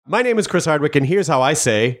My name is Chris Hardwick, and here's how I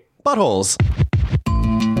say buttholes.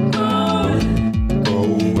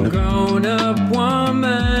 Grown-up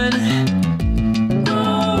woman.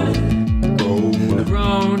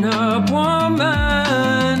 Grown-up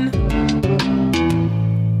woman.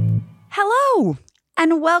 Hello,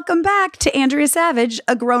 and welcome back to Andrea Savage,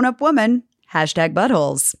 a grown-up woman.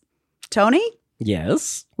 #buttholes. Tony,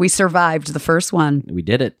 Yes, we survived the first one. we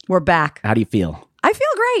did it. We're back. How do you feel? I feel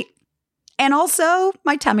great. And also,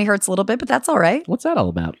 my tummy hurts a little bit, but that's all right. What's that all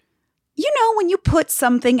about? You know, when you put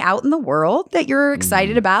something out in the world that you're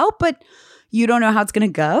excited about, but you don't know how it's going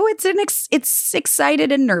to go, it's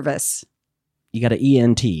excited and nervous. You got an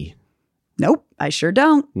ENT? Nope, I sure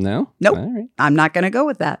don't. No? Nope. All right. I'm not going to go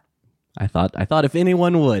with that. I thought if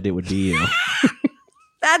anyone would, it would be you.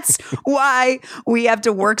 That's why we have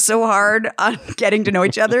to work so hard on getting to know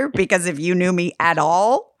each other, because if you knew me at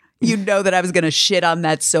all, you'd know that I was going to shit on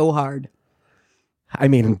that so hard. I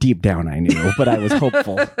mean, deep down I knew, but I was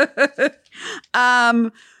hopeful.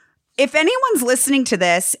 If anyone's listening to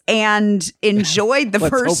this and enjoyed the Let's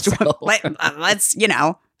first hope one, so. let's, I'm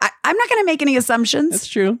not going to make any assumptions. That's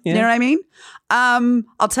true. Yeah. You know what I mean?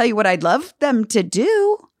 I'll tell you what I'd love them to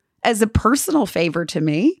do as a personal favor to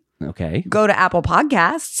me. Okay. Go to Apple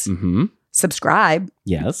Podcasts, Mm-hmm. subscribe,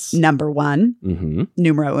 Yes. number one, Mm-hmm.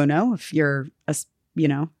 numero uno, if you're,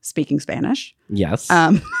 speaking Spanish. Yes.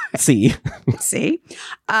 See? See?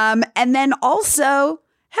 And then also,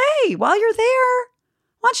 hey, while you're there,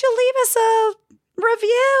 why don't you leave us a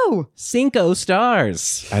review? 5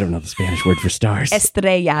 stars. I don't know the Spanish word for stars.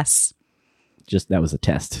 Estrellas. Just that was a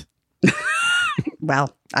test.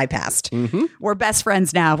 Well, I passed. Mm-hmm. We're best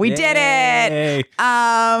friends now. We did it.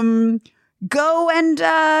 Go and,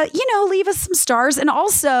 leave us some stars. And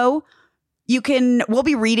also, we'll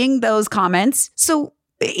be reading those comments. So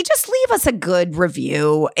you just leave us a good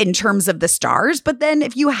review in terms of the stars. But then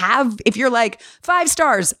if you're like 5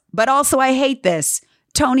 stars, but also I hate this.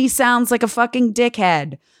 Tony sounds like a fucking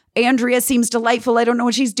dickhead. Andrea seems delightful. I don't know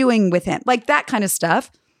what she's doing with him. Like that kind of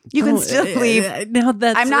stuff. You can still leave. No,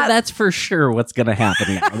 that's for sure what's going to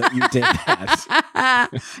happen now that you did that.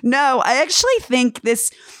 No, I actually think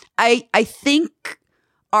I think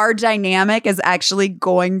our dynamic is actually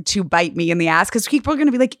going to bite me in the ass, because people are going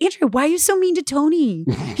to be like, Andrea, why are you so mean to Tony?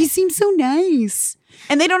 He seems so nice.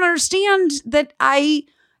 And they don't understand that I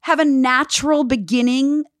have a natural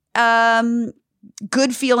beginning,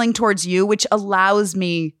 good feeling towards you, which allows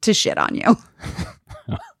me to shit on you.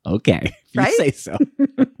 Okay. If you Right? say so.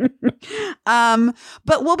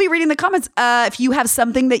 But we'll be reading the comments. If you have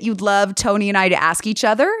something that you'd love Tony and I to ask each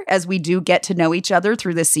other, as we do get to know each other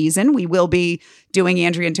through this season, we will be doing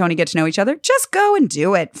Andrea and Tony Get to Know Each Other. Just go and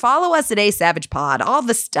do it. Follow us at ASavagePod, all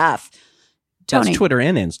the stuff. Tony. That's Twitter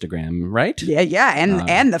and Instagram, right? Yeah.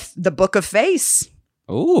 And the Book of Face.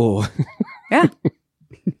 Oh. Yeah.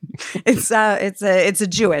 It's a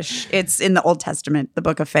Jewish. It's in the Old Testament, the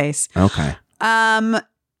Book of Face. Okay.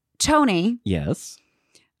 Tony, Yes.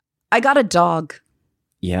 I got a dog.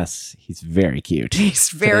 Yes. He's very cute.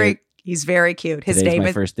 He's very cute. His Today's name my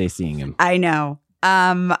is first day seeing him. I know.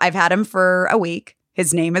 I've had him for a week.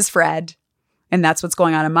 His name is Fred, and that's what's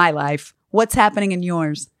going on in my life. What's happening in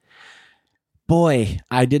yours? Boy,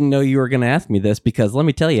 I didn't know you were going to ask me this, because let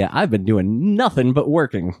me tell you, I've been doing nothing but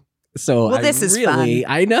working. So this is fun.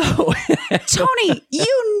 I know. Tony,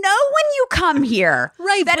 you know when you come here,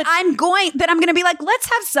 Right, that but- I'm going to be like, let's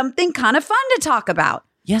have something kind of fun to talk about.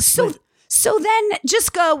 Yes. So then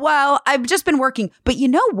just go, well, I've just been working. But you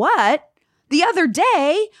know what? The other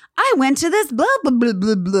day, I went to this blah, blah, blah,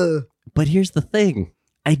 blah, blah. But here's the thing.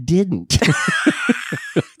 I didn't.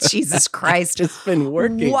 Jesus Christ. I've just been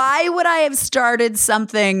working. Why would I have started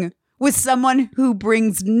something with someone who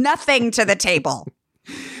brings nothing to the table?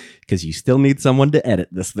 Because you still need someone to edit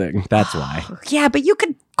this thing. That's why. Yeah, but you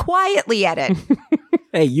could quietly edit.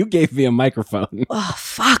 Hey, you gave me a microphone. Oh,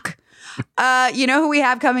 fuck. You know who we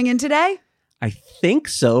have coming in today? I think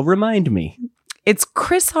so. Remind me. It's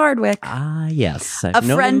Chris Hardwick. Ah, yes. I've A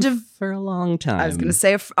known friend him of- for a long time. I was going to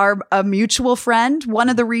say a mutual friend. One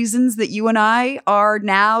of the reasons that you and I are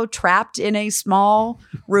now trapped in a small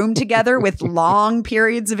room together with long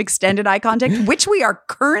periods of extended eye contact, which we are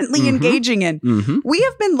currently engaging in. Mm-hmm. We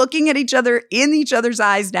have been looking at each other in each other's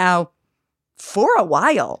eyes now for a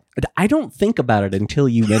while. I don't think about it until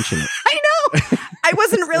you mention it. I know. I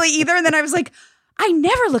wasn't really either. And then I was like, I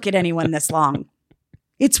never look at anyone this long.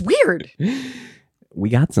 It's weird. We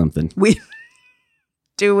got something.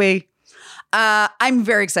 Do we? I'm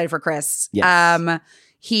very excited for Chris. Yes.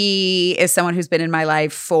 He is someone who's been in my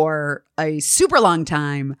life for a super long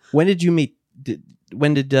time. When did you meet?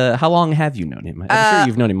 how long have you known him? I'm sure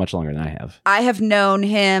you've known him much longer than I have. I have known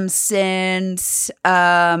him since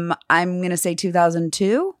I'm gonna say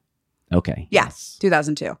 2002. Okay. Yes,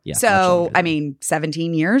 2002. Yeah, much so longer. I mean,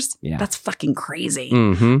 17 years. Yeah. That's fucking crazy.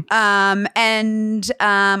 Mm-hmm. And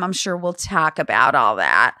I'm sure we'll talk about all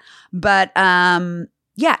that. But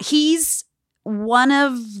yeah, he's one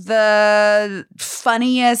of the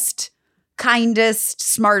funniest, kindest,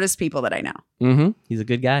 smartest people that I know. Mm-hmm. He's a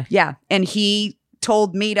good guy. Yeah, and he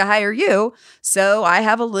told me to hire you, so I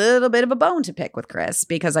have a little bit of a bone to pick with Chris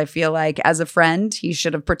because I feel like as a friend, he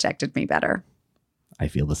should have protected me better. I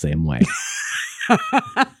feel the same way.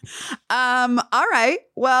 All right.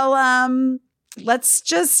 Well, let's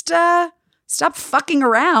just stop fucking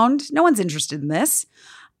around. No one's interested in this.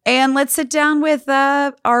 And let's sit down with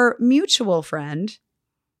our mutual friend,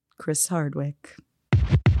 Chris Hardwick.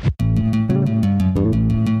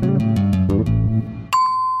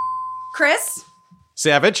 Chris,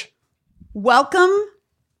 Savage. welcome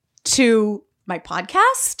to my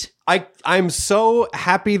podcast. I'm so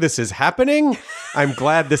happy this is happening. I'm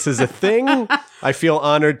glad this is a thing. I feel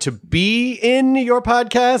honored to be in your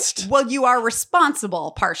podcast. Well, you are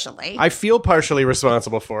responsible partially. I feel partially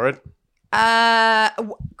responsible for it.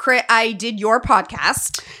 Chris, I did your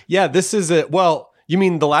podcast. Yeah, this is it. Well, you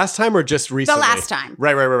mean the last time or just recently? last time.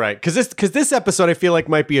 Right. Because this episode I feel like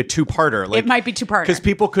might be a two-parter. Like, It might be two-parter. because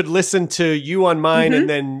people could listen to you on mine and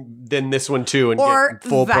then this one too, and or get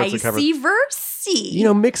full parts of vice cover. versa. You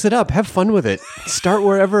know, mix it up. Have fun with it. Start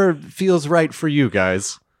wherever feels right for you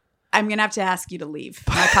guys. I'm going to have to ask you to leave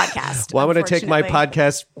my podcast. Well, I'm going to take my unfortunately.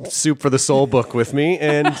 podcast Soup for the Soul book with me,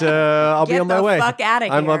 and I'll be Get on my the way. fuck outta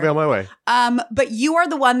I'll here. be on my way. But you are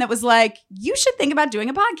the one that was like, you should think about doing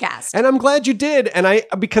a podcast. And I'm glad you did. And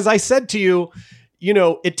because I said to you, you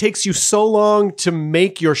know, it takes you so long to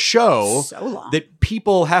make your show So long. that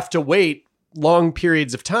people have to wait long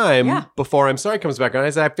periods of time Yeah. before I'm Sorry comes back on. I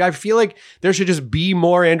said, I feel like there should just be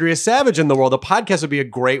more Andrea Savage in the world. A podcast would be a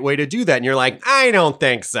great way to do that. And you're like, I don't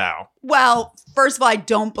think so. Well, first of all, I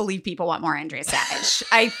don't believe people want more Andrea Savage.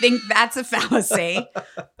 I think that's a fallacy.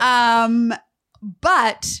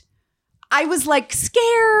 But I was like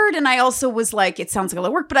scared, and I also was like, it sounds like a lot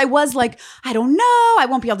of work, but I was like, I don't know. I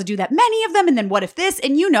won't be able to do that many of them. And then what if this?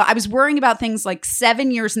 And I was worrying about things like 7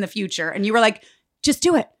 years in the future. And you were like, just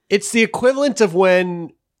do it. It's the equivalent of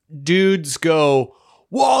when dudes go,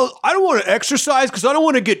 well, I don't want to exercise because I don't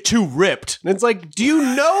want to get too ripped. And it's like, do you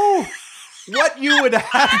know what you would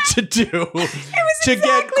have to do to get,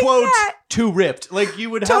 exactly quote, that. too ripped? Like, you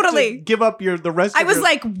would have Totally. to give up the rest I of was your...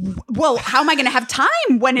 like, well, how am I going to have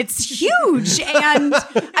time when it's huge? And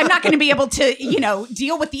I'm not going to be able to,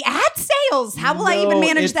 deal with the ad sales. How will I even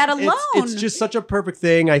manage that alone? It's just such a perfect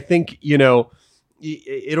thing. I think,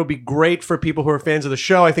 it'll be great for people who are fans of the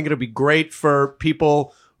show. I think it'll be great for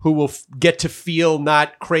people who will get to feel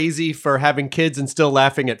not crazy for having kids and still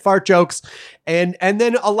laughing at fart jokes, and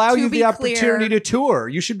then allow To you be the opportunity clear, to tour.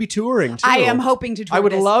 You should be touring too. I am hoping to tour I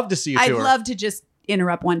would this. love to see you I'd tour. love to just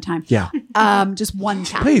interrupt one time. Yeah. Just one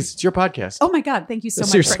time. Please, it's your podcast. Oh my God. Thank you so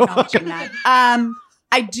much You're for so acknowledging that.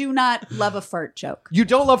 I do not love a fart joke. You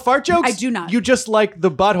don't love fart jokes? I do not. You just like the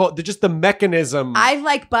butthole, just the mechanism. I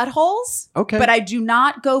like buttholes. Okay. But I do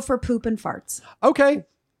not go for poop and farts. Okay.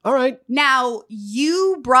 All right. Now,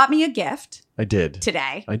 you brought me a gift I did.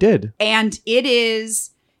 today, I did. and it is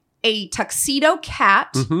a tuxedo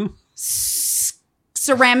cat Mm-hmm.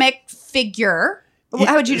 ceramic figure.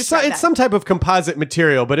 How would you describe It's that? some type of composite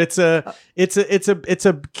material, but it's a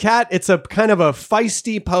cat. It's a kind of a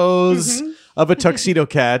feisty pose Mm-hmm. of a tuxedo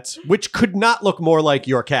cat, which could not look more like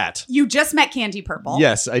your cat. You just met Candy Purple.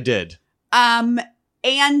 Yes, I did.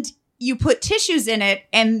 And you put tissues in it,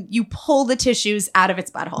 and you pull the tissues out of its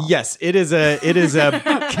butthole. Yes, it is a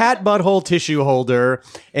cat butthole tissue holder,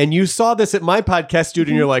 and you saw this at my podcast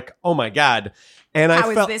studio, and you're like, oh my God. And How I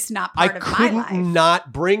is felt this not I part of my couldn't life?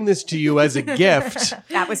 not bring this to you as a gift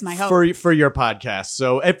That was my hope. for your podcast.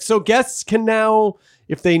 So guests can now,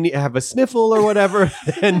 if they have a sniffle or whatever,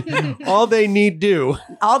 then all they need do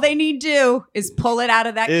All they need do is pull it out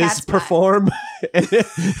of that is cat's butt. perform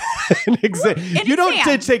an exam. You don't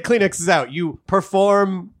exam. take Kleenexes out. You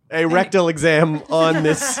perform a rectal exam on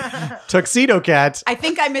this tuxedo cat. I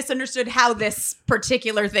think I misunderstood how this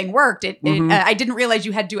particular thing worked. Mm-hmm. I didn't realize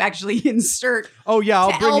you had to actually insert. Oh yeah,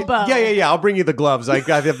 I'll to bring elbow. yeah. I'll bring you the gloves. I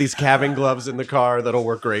have these calving gloves in the car that'll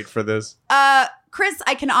work great for this. Chris,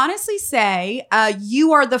 I can honestly say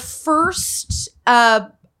you are the first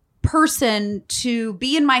person to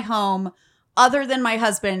be in my home other than my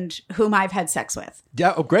husband, whom I've had sex with.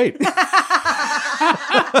 Yeah. Oh, great.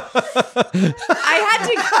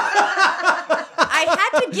 I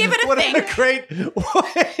had to give it a What think. a great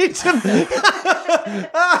way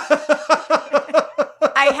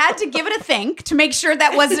I had to give it a think to make sure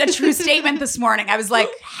that wasn't a true statement this morning. I was like,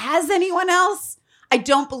 has anyone else? I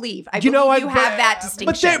don't believe. I believe you have that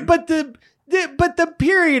distinction. But the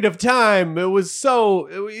period of time, it was so,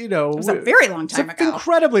 it was a very long time it's an ago.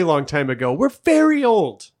 incredibly long time ago. We're very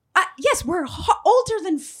old. Yes, we're older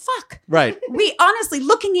than fuck. Right. We honestly,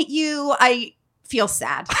 looking at you, I feel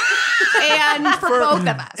sad. And for both of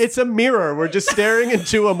us. It's a mirror. We're just staring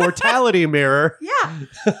into a mortality mirror. Yeah.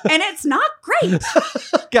 And it's not great.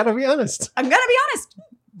 Gotta be honest. I'm going to be honest.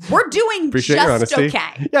 We're doing Appreciate your just honesty.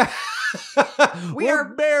 okay. Yeah. We're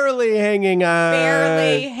barely hanging on.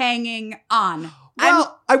 barely hanging on.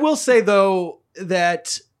 Well, I will say, though,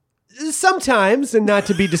 that sometimes, and not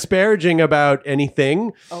to be disparaging about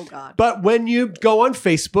anything, Oh, God. but when you go on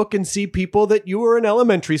Facebook and see people that you were in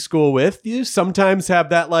elementary school with, you sometimes have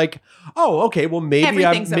that like, oh, okay, well, maybe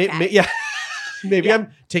Everything's okay. maybe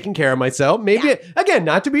I'm taking care of myself. Maybe, again,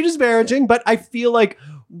 not to be disparaging, but I feel like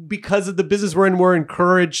because of the business we're in, we're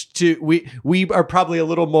encouraged to, we are probably a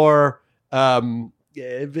little more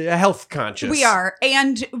health conscious. We are.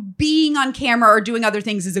 And being on camera or doing other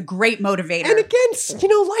things is a great motivator. And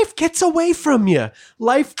again, life gets away from you.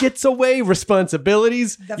 Life gets away.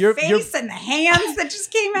 Responsibilities. the face and the hands that just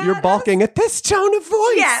came out. You're balking at this tone of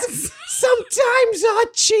voice. Yes. Sometimes,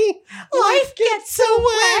 Archie, life gets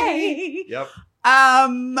away. Yep.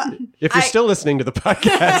 If you're still listening to the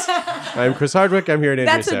podcast, I'm Chris Hardwick. I'm here at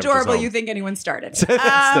Andrea That's Savage's adorable. home. You think anyone started. That's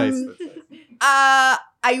nice.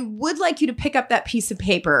 I would like you to pick up that piece of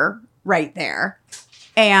paper right there.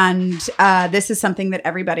 And this is something that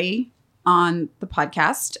everybody on the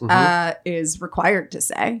podcast is required to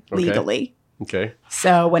say legally. Okay.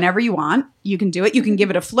 So whenever you want, you can do it. You can give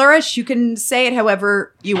it a flourish. You can say it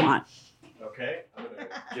however you want. Okay. I'm going to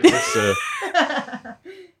give this a...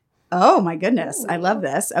 Oh, my goodness. I love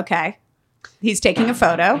this. Okay. He's taking a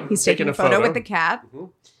photo. He's taking a photo with the cat.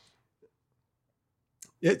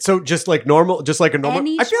 So just like normal, just like a normal.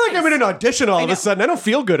 Any I feel like I'm in an audition all of a sudden. I don't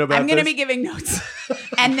feel good about I'm going to this. be giving notes.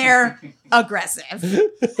 And they're aggressive.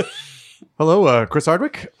 Hello, Chris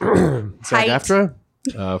Hardwick. SAG-AFTRA.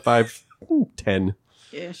 5'10"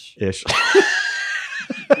 Ish.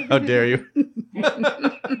 How dare you?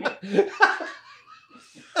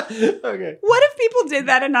 Okay. What if people did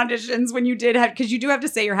that in auditions when you did have, because you do have to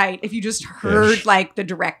say your height if you just heard Ish. like the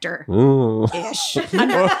director Ooh. ish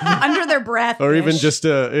under their breath. Or even ish. just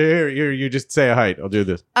here, you just say a height. I'll do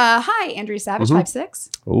this. Hi, Andrea Savage, 5'6".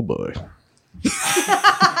 Oh boy.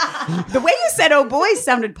 The way you said "oh boy"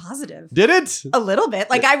 sounded positive. Did it? A little bit.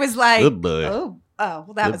 Like I was like, Oh boy. oh,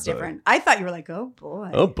 well, that Good was boy. different. I thought you were like, oh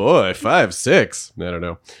boy. Oh boy, 5'6". I don't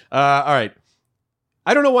know. All right.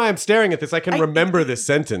 I don't know why I'm staring at this. I can remember this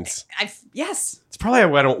sentence. Yes. It's probably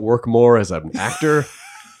why I don't work more as an actor.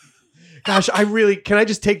 Gosh, can I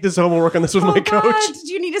just take this home and work on this with my coach? God,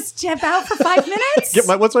 do you need to step out for 5 minutes?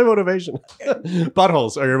 What's my motivation?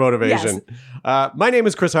 Buttholes are your motivation. Yes. My name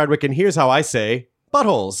is Chris Hardwick, and here's how I say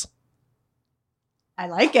buttholes. I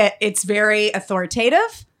like it. It's very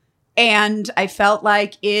authoritative, and I felt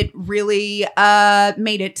like it really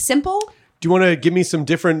made it simple. Do you want to give me some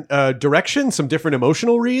different direction, some different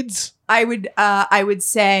emotional reads? I would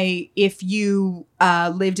say if you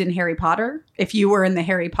lived in Harry Potter, if you were in the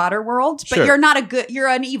Harry Potter world, but Sure. you're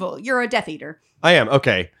an evil, you're a Death Eater. I am.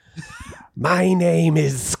 Okay. My name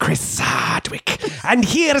is Chris Hardwick, and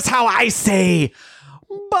here's how I say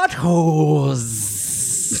buttholes.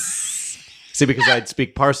 See, because I'd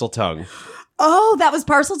speak parcel tongue. Oh, that was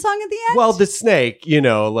parcel tongue at the end? Well, the snake,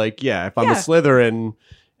 if I'm a Slytherin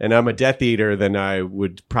and I'm a Death Eater, then I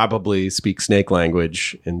would probably speak snake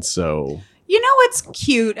language. And so... You know what's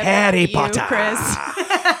cute about Harry you, Potter. Chris?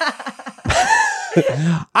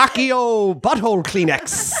 Accio butthole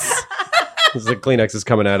Kleenex. The Kleenex is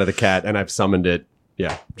coming out of the cat, and I've summoned it.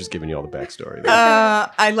 Yeah, I'm just giving you all the backstory.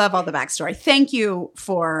 I love all the backstory. Thank you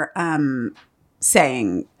for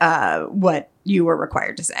saying what you were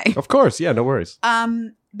required to say. Of course. Yeah, no worries.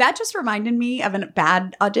 That just reminded me of a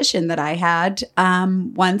bad audition that I had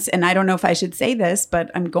once, and I don't know if I should say this, but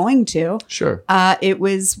I'm going to. Sure. It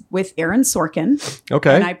was with Aaron Sorkin,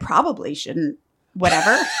 Okay. and I probably shouldn't,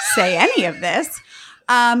 say any of this.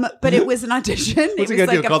 But it was an audition. What's he going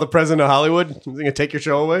to do? Call the president of Hollywood? Is he going to take your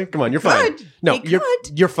show away? Come on, you're fine. No,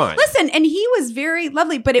 you're fine. Listen, and he was very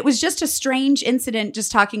lovely, but it was just a strange incident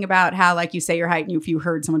just talking about how, like, you say your height, and if you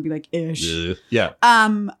heard someone be like, ish. Yeah.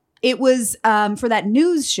 It was for that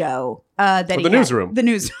news show that The newsroom. The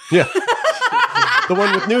news. Yeah. The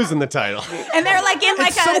one with news in the title. And they're like in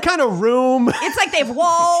like It's some kind of room. it's like they have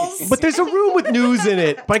walls. But there's a room with news in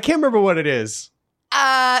it, but I can't remember what it is.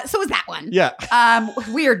 So was that one. Yeah.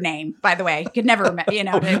 Weird name, by the way. Could never remember, you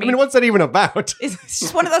know what I I mean? mean, what's that even about? It's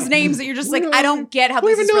just one of those names that you're just like, I don't get how Who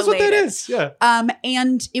this even is knows related. what that is? Yeah.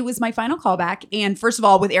 And it was my final callback. And first of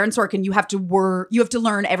all, with Aaron Sorkin, you have to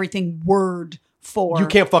learn everything word for. You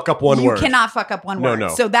can't fuck up one word. You cannot fuck up one No, word.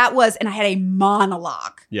 no. So that was, and I had a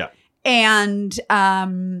monologue. Yeah. And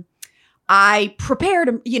I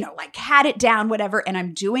prepared, like had it down, whatever. And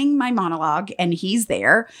I'm doing my monologue and he's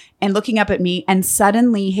there and looking up at me. And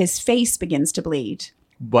suddenly his face begins to bleed.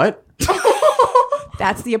 What?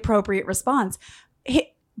 That's the appropriate response.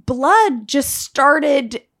 Blood just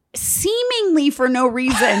started seemingly for no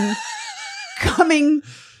reason coming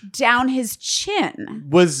down his chin.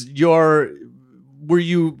 Were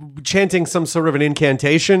you chanting some sort of an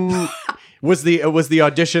incantation? Was the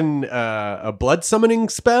audition a blood summoning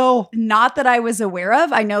spell? Not that I was aware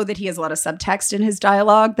of. I know that he has a lot of subtext in his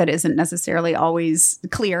dialogue that isn't necessarily always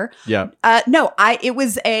clear. Yeah. No, it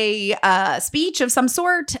was a speech of some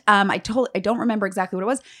sort. I don't remember exactly what it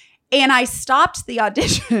was. And I stopped the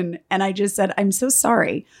audition and I just said, I'm so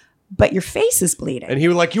sorry, but your face is bleeding. And he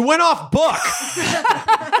was like, "You went off book."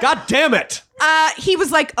 God damn it. He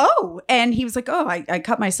was like, oh, and he was like, oh, I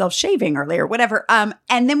cut myself shaving earlier, whatever.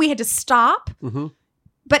 And then we had to stop,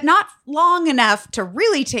 but not long enough to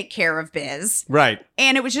really take care of Biz. Right.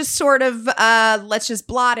 And it was just sort of, let's just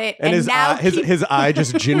blot it. And his eye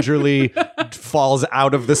just gingerly falls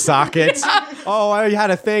out of the socket. Oh, I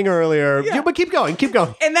had a thing earlier. Yeah, but keep going.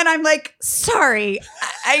 And then I'm like, sorry,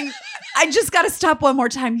 I just got to stop one more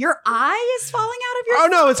time. Your eye is falling out of your Oh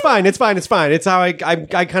no, it's fine. It's how I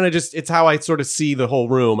kind of just, it's how I sort of see the whole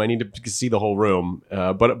room. I need to see the whole room.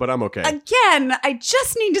 But I'm okay. Again, I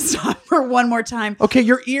just need to stop for one more time. Okay,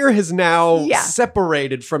 your ear has now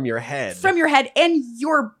separated from your head. And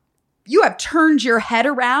you have turned your head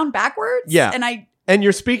around backwards. Yeah. And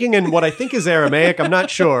you're speaking in what I think is Aramaic. I'm not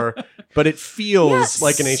sure, but it feels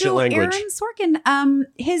like an ancient language. Aaron Sorkin,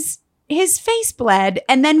 his face bled,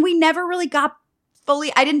 and then we never really got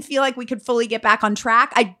fully. I didn't feel like we could fully get back on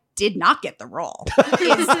track. I did not get the role.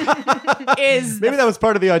 Maybe that was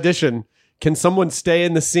part of the audition. Can someone stay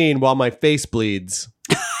in the scene while my face bleeds?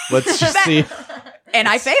 Let's just see. And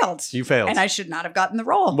I failed. You failed, and I should not have gotten the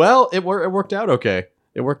role. Well, it worked out okay.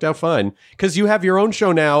 It worked out fine because you have your own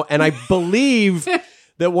show now, and I believe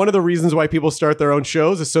that one of the reasons why people start their own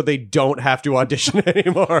shows is so they don't have to audition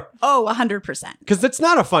anymore. Oh, 100%. Because it's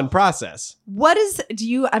not a fun process.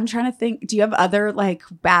 I'm trying to think, do you have other like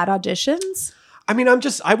bad auditions? I mean, You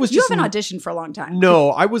haven't auditioned for a long time. No,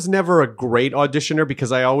 I was never a great auditioner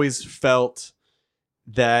because I always felt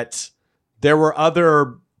that there were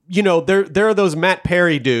other, there are those Matt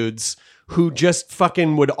Perry dudes who just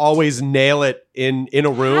fucking would always nail it in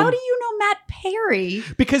a room. How do you know Matt Perry?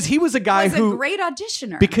 Because he was a guy who a great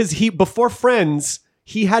auditioner. Because before Friends,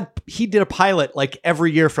 he did a pilot like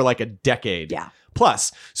every year for like a decade. Yeah.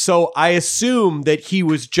 Plus. So I assume that he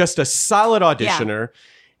was just a solid auditioner.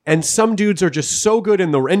 Yeah. And some dudes are just so good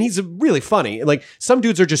and he's really funny. Like some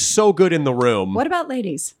dudes are just so good in the room. What about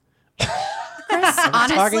ladies? Chris,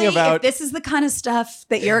 honestly, if this is the kind of stuff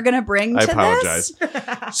that you're going to bring to this.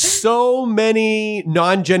 So many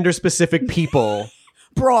non-gender specific people.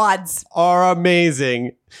 Broads. Are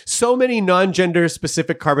amazing. So many non-gender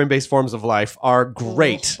specific carbon-based forms of life are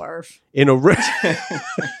great. Barf. In a room.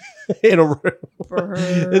 In a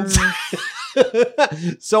room.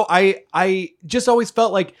 So I just always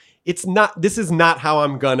felt like this is not how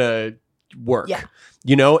I'm gonna work. Yeah.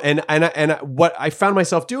 And what I found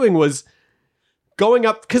myself doing was going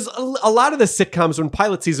up because a lot of the sitcoms when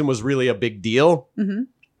pilot season was really a big deal. Mm-hmm.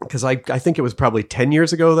 Because I think it was probably 10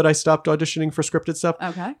 years ago that I stopped auditioning for scripted stuff.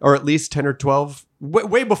 Okay. Or at least 10 or 12.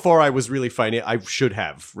 Way before I was really finding it. I should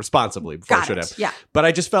have, responsibly. I should have. Yeah. But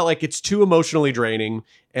I just felt like it's too emotionally draining.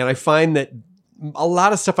 And I find that a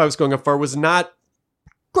lot of stuff I was going up for was not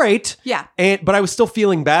great. Yeah. But I was still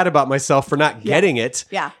feeling bad about myself for not getting it.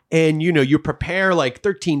 Yeah. And, you prepare like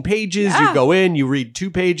 13 pages. You go in, you read 2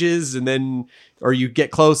 pages, and then... or you get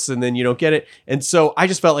close and then you don't get it. And so I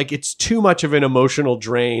just felt like it's too much of an emotional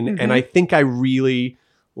drain. Mm-hmm. And I think I really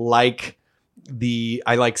like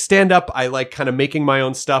stand-up. I like kind of making my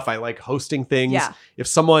own stuff. I like hosting things. Yeah. If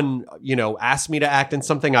someone, asked me to act in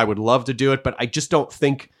something, I would love to do it. But I just don't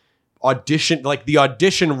think the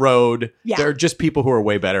audition road, there are just people who are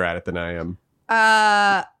way better at it than I am.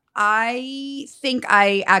 I think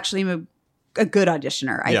I actually am a good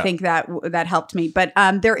auditioner. I Yeah. think that helped me. But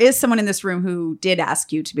there is someone in this room who did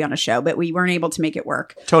ask you to be on a show, but we weren't able to make it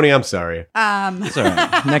work. Tony, I'm sorry. It's all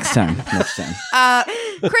right. Next time.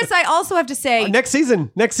 Chris, I also have to say, Next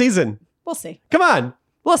season. we'll see. Come on.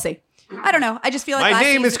 We'll see. I don't know. I just feel like My last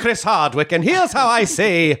name is season- Chris Hardwick, and here's how I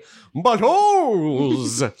say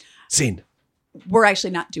buttholes. Scene. We're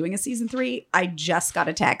actually not doing a season 3. I just got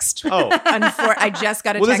a text. Oh. I just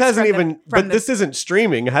got a Well, this text. hasn't from even, from but this isn't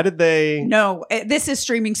streaming. How did they? No, this is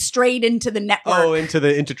streaming straight into the network. Oh, into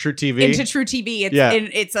True TV? into True TV.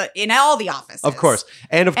 It's Yeah. in all the offices. Of course.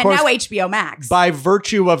 And of And course, now HBO Max. by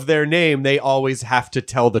virtue of their name, they always have to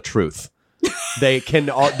tell the truth. They can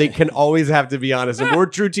always have to be honest. And we're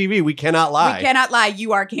True TV. We cannot lie. We cannot lie.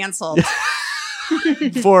 You are canceled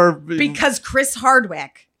For because Chris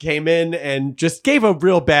Hardwick. came in and just gave a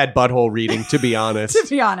real bad butthole reading, to be honest. To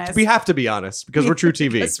be honest, We have to be honest because we're True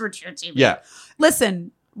TV. Because we're True TV. Yeah.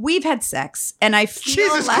 Listen, we've had sex, and I feel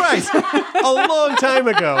Jesus like Christ. A long time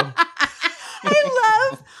ago. I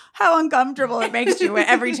love how uncomfortable it makes you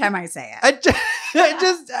every time I say it.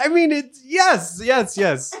 I mean, it's yes.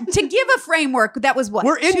 To give a framework, that was what?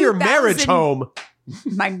 We're in your marriage 2000 home.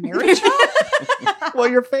 My marriage home? Well,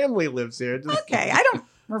 your family lives here. Just- Okay, I don't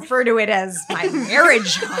refer to it as my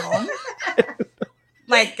marriage home.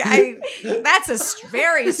 That's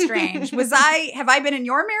very strange. Have I been in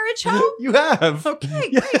your marriage home? You have.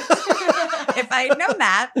 Okay, great. If I had known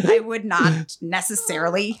that, I would not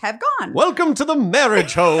necessarily have gone. Welcome to the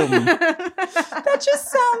marriage home. That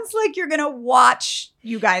just sounds like you're going to watch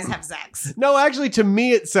you guys have sex. No, actually, to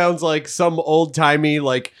me, it sounds like some old timey,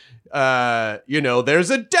 there's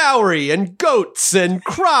a dowry and goats and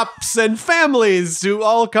crops and families who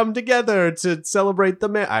all come together to celebrate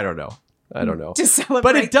the I don't know. To celebrate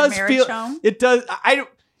But it does the marriage feel. home. It does. I don't.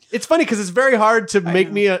 It's funny because it's very hard to make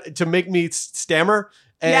me stammer.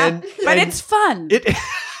 And, yeah, but and it's fun.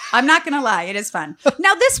 I'm not going to lie. It is fun.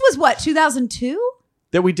 Now, this was what, 2002?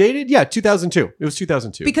 that we dated. Yeah, 2002. It was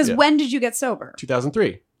 2002. Because yeah. when did you get sober?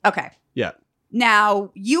 2003. Okay. Yeah.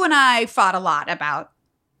 Now, you and I fought a lot about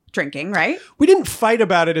drinking, right? We didn't fight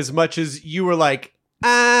about it as much as you were like,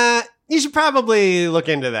 you should probably look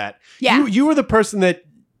into that. Yeah. You were the person that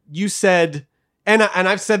you said, and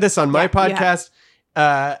I've said this on my Yeah, podcast,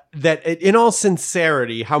 that in all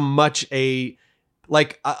sincerity, how much a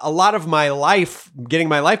lot of my life, getting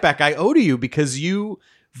my life back, I owe to you because you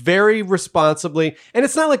very responsibly, and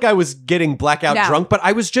it's not like I was getting blackout drunk, but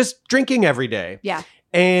I was just drinking every day. Yeah.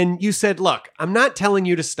 And you said, look, I'm not telling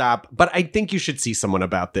you to stop, but I think you should see someone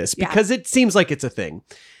about this because it seems like it's a thing.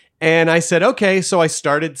 And I said, okay. So I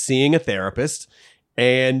started seeing a therapist.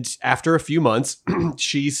 And after a few months,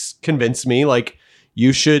 she's convinced me,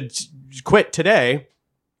 you should quit today.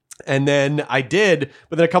 And then I did.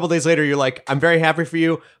 But then a couple days later, you're like, I'm very happy for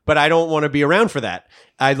you, but I don't want to be around for that.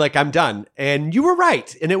 I'm done. And you were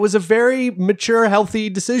right. And it was a very mature, healthy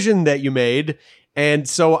decision that you made. And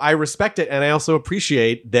so I respect it. And I also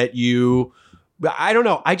appreciate that I don't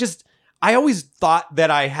know. I always thought that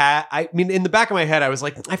in the back of my head, I was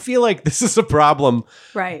like, I feel like this is a problem.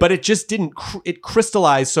 Right. But it just didn't, it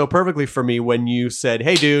crystallized so perfectly for me when you said,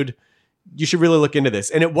 hey, dude, you should really look into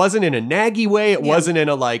this. And it wasn't in a naggy way. It wasn't in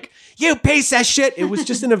a you piece of shit. It was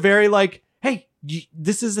just in a very hey,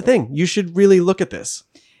 this is the thing. You should really look at this.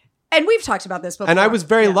 And we've talked about this before. And I was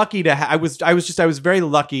very lucky to I was very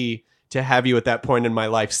lucky to have you at that point in my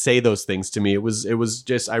life say those things to me. It was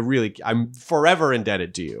just, I'm forever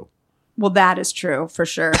indebted to you. Well, that is true for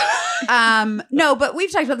sure. No, but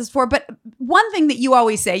we've talked about this before. But one thing that you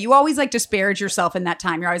always say, you always disparage yourself in that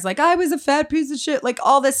time. You're always like, I was a fat piece of shit,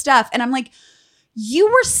 all this stuff. And I'm like, you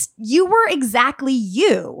were exactly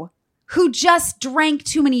you who just drank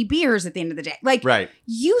too many beers at the end of the day. Right.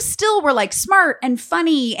 You still were smart and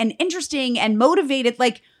funny and interesting and motivated.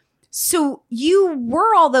 So you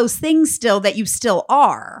were all those things still that you still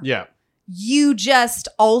are. Yeah. You just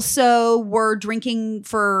also were drinking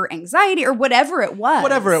for anxiety or whatever it was.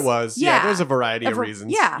 Whatever it was. Yeah. Yeah. There's a variety of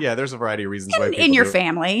reasons. Yeah. Yeah. There's a variety of reasons why people In your do it.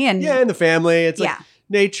 family. And Yeah. In the family. It's Yeah.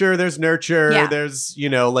 nature. There's nurture. Yeah. There's,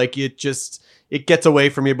 it gets away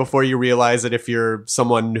from you before you realize that if you're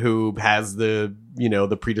someone who has the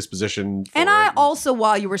predisposition. And I also,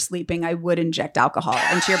 while you were sleeping, I would inject alcohol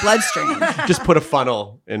into your bloodstream. just put a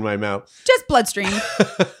funnel in my mouth. Just bloodstream.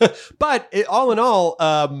 But all in all,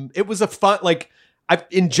 it was a fun,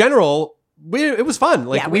 in general, it was fun.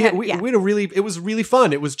 Yeah, we had it was really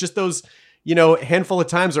fun. It was just those, handful of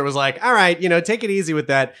times where it was all right, take it easy with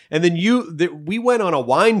that. And then we went on a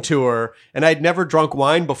wine tour and I'd never drunk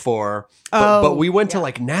wine before, but we went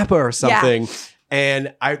to Napa or something.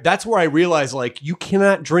 And that's where I realized, like, you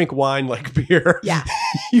cannot drink wine like beer. Yeah.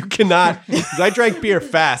 You cannot. 'Cause I drank beer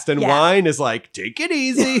fast, and Yeah. wine is like, take it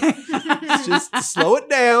easy. Just slow it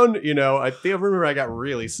down. You know, I remember I got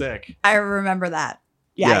really sick. I remember that.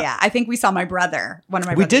 Yeah. I think we saw my brother. One of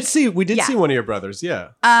my We brothers. did Yeah. see one of your brothers. Yeah.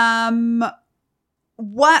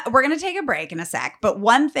 What we're gonna take a break in a sec, but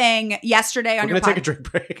one thing yesterday on We're your going to take a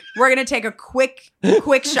podcast, drink break. we're gonna take a quick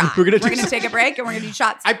shot. We're gonna take a break and we're gonna do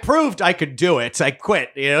shots. I proved I could do it. I quit.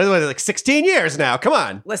 You know, it was like 16 years now. Come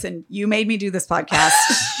on. Listen, you made me do this podcast.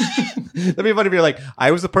 That'd be funny if you're like, I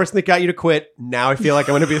was the person that got you to quit. Now I feel like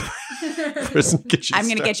I'm going to be the person to get you I'm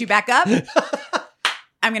gonna get you back up.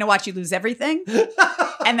 I'm gonna watch you lose everything,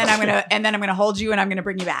 and then I'm gonna hold you and I'm gonna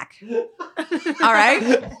bring you back. All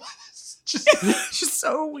right. Just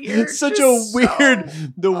so weird. It's such Just a so- weird,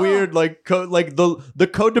 weird like the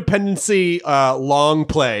codependency long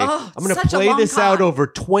play. Oh, I'm going to such a play long this out con. over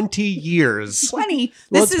 20 years. 20.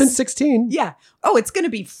 Well, This it's been is 16. yeah. Oh, it's gonna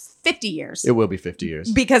be 50 years It will be 50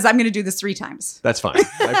 years. because I'm gonna do this 3 times. That's fine.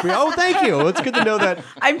 Oh, thank you. It's good to know that.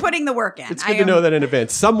 I'm putting the work in. It's good to know that in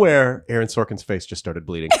advance. Somewhere, Aaron Sorkin's face just started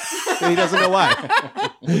bleeding. And he doesn't know why.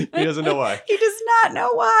 He doesn't know why. He does not know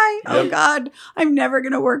why. Oh Yep. God, I'm never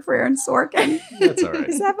gonna work for Aaron Sorkin. That's all right.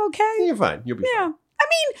 Is that okay? You're fine. You'll be Yeah. fine. I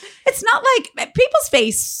mean, it's not like people's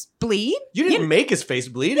face bleed. You didn't make his face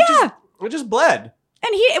bleed. Yeah. It just bled.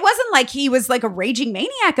 And it wasn't like he was like a raging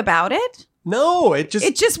maniac about it. No, it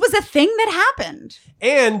It just was a thing that happened.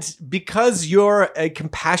 And because you're a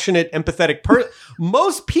compassionate, empathetic person,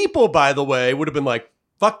 most people, by the way, would have been like,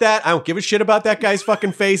 fuck that. I don't give a shit about that guy's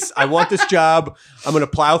fucking face. I want this job. I'm going to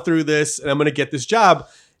plow through this and I'm going to get this job.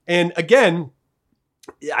 And again,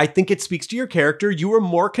 I think it speaks to your character. You were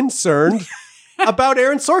more concerned about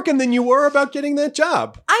Aaron Sorkin than you were about getting that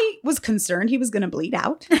job. I was concerned he was going to bleed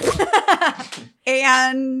out.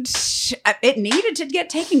 And it needed to get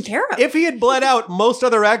taken care of. If he had bled out, most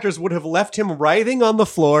other actors would have left him writhing on the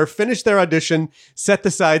floor, finished their audition, set the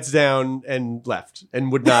sides down, and left,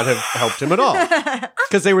 and would not have helped him at all.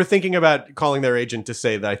 Because they were thinking about calling their agent to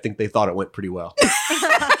say that I think they thought it went pretty well.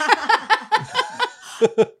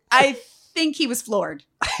 I think he was floored.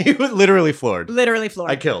 He was literally floored. Literally floored.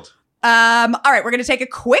 I killed. All right, we're going to take a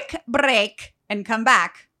quick break and come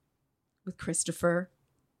back with Christopher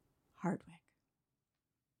Hardwick.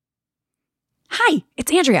 Hi,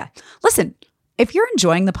 it's Andrea. Listen, if you're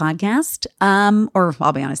enjoying the podcast, or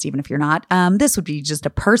I'll be honest, even if you're not, this would be just a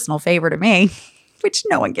personal favor to me, which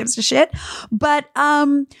no one gives a shit. But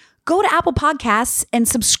go to Apple Podcasts and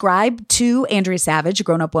subscribe to Andrea Savage, a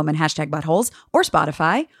grown-up woman, #buttholes, or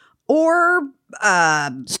Spotify, or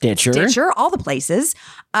Stitcher. all the places.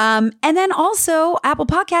 And then also Apple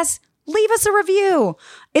Podcasts, leave us a review.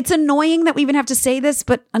 It's annoying that we even have to say this,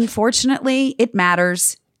 but unfortunately it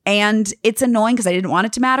matters. And it's annoying because I didn't want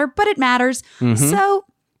it to matter, but it matters. So,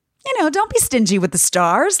 don't be stingy with the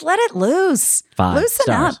stars. Let it loose. 5 Loosen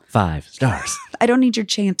stars. up. 5 stars. I don't need your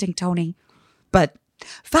chanting, Tony, but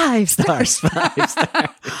 5 stars. 5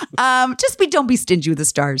 stars. Don't be stingy with the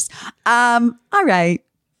stars. All right.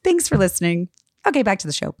 Thanks for listening. Okay, back to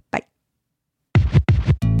the show. Bye.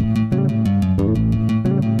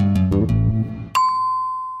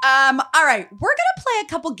 All right. We're going to play a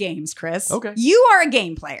couple games, Chris. Okay. You are a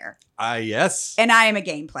game player, Yes. and I am a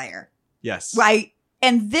game player. Yes. Right.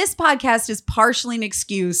 And this podcast is partially an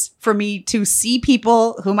excuse for me to see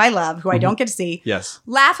people whom I love, who I don't get to see, Yes.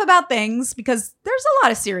 laugh about things, because there's a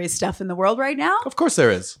lot of serious stuff in the world right now. Of course there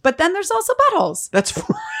is. But then there's also buttholes. That's Do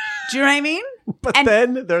you know what I mean? But And-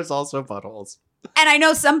 then there's also buttholes. And I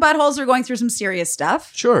know some buttholes are going through some serious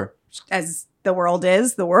stuff, Sure. as the world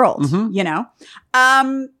is the world, Mhm. you know?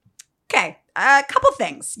 Okay. A couple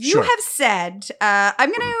things. You Sure. have said, I'm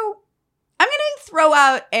going to throw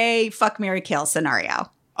out a fuck, marry, kill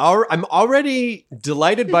scenario. I'm already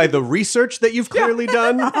delighted by the research that you've clearly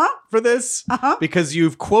done Uh-huh. for this Uh-huh. because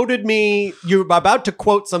you've quoted me. You're about to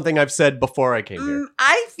quote something I've said before I came here.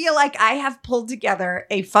 I feel like I have pulled together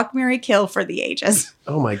a fuck, marry, kill for the ages.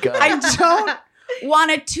 Oh my God. I don't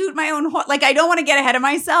want to toot my own horn. Like, I don't want to get ahead of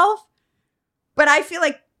myself, but I feel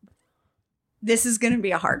like this is going to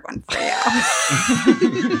be a hard one for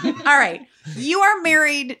you. All right. You are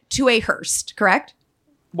married to a Hearst, correct?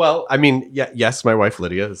 Well, I mean, yes, my wife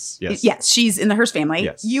Lydia is. Yes. Yes, she's in the Hearst family.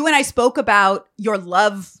 Yes. You and I spoke about your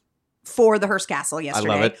love for the Hearst Castle yesterday.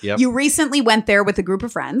 love it, yep. You recently went there with a group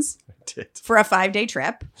of friends I did. for a 5-day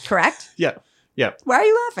trip, correct? Yeah. Yeah. Why are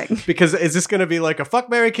you laughing? Because is this going to be like a fuck,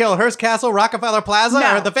 marry, kill, Hearst Castle, Rockefeller Plaza,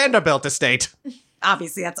 No. or the Vanderbilt estate?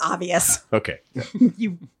 Obviously, that's obvious. Okay.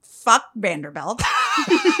 You fuck Vanderbilt.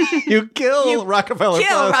 You kill Rockefeller Kill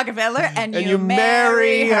Place. Rockefeller and And you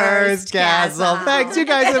marry Hearst Castle. Thanks, you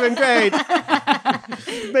guys have been great.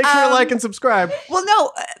 Make sure to like and subscribe. Well,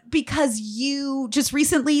 no, because you just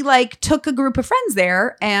recently like took a group of friends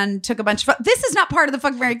there and took a bunch of. This is not part of the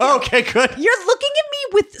fuck, marry, kill. Okay, good. You're looking at me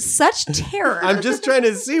with such terror. I'm just trying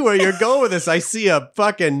to see where you're going with this. I see a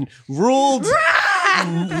fucking ruled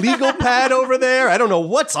legal pad over there. I don't know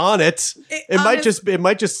what's on it. It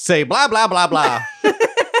might just say blah blah blah blah.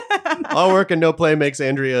 All work and no play makes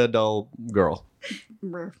Andrea a dull girl.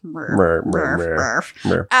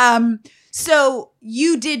 So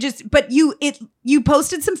you did but you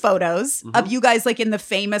posted some photos of you guys like in the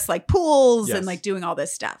famous like pools Yes. and like doing all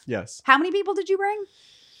this stuff. Yes. How many people did you bring?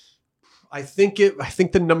 I think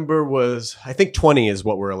the number was 20 is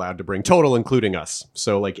what we're allowed to bring total, including us.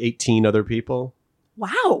 So like 18 other people.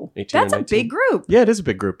 Wow. 18 or That's a 19. big group. Yeah, it is a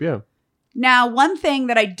big group. Yeah. Now, one thing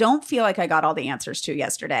that I don't feel like I got all the answers to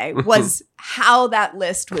yesterday was how that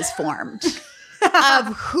list was formed of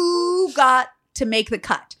who got to make the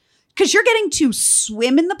cut. Because you're getting to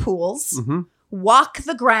swim in the pools, walk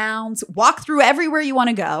the grounds, walk through everywhere you want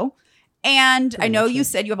to go. And I know you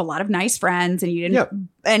said you have a lot of nice friends and you didn't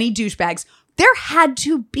any douchebags. There had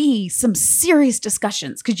to be some serious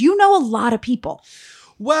discussions because you know a lot of people.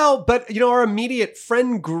 Well, but our immediate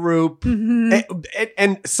friend group,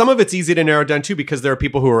 and some of it's easy to narrow down too, because there are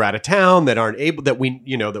people who are out of town that aren't able, that we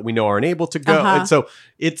know aren't able to go, and so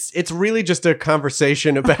it's really just a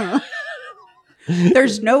conversation about.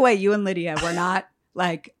 There's no way you and Lydia were not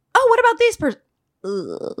like, oh, what about these person?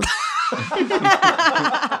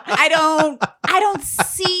 I don't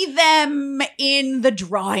see them in the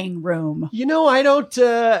drawing room. I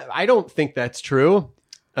don't think that's true.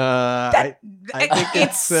 I think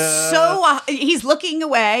It's so he's looking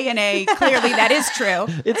away in a clearly that is true.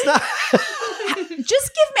 It's not.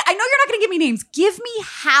 Just give me, I know you're not going to give me names. Give me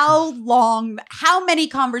how many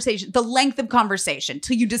conversations, the length of conversation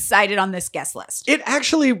till you decided on this guest list. It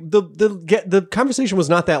actually, the conversation was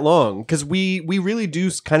not that long because we really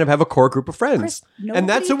do kind of have a core group of friends. Chris, and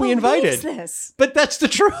that's who we invited. This. But that's the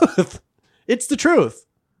truth. It's the truth.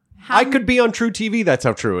 I could be on True TV. That's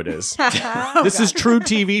how true it is. This is True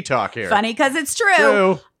TV talk here. Funny because it's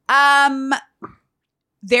true.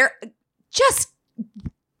 There, just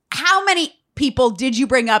how many people did you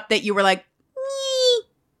bring up that you were like,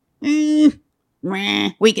 we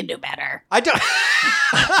can do better? I don't.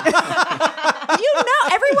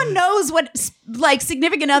 Everyone knows what like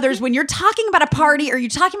significant others when you're talking about a party or you're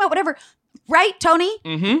talking about whatever, right, Tony?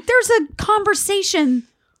 There's a conversation.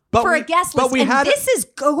 For a guest list, this is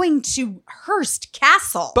going to Hearst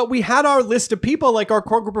Castle. But we had our list of people, like our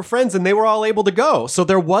core group of friends, and they were all able to go. So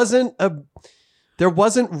there wasn't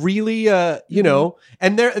really, and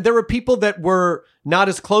there were people that were not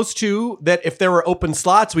as close to that. If there were open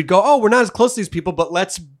slots, we'd go, oh, we're not as close to these people, but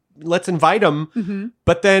let's invite them.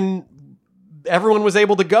 But then everyone was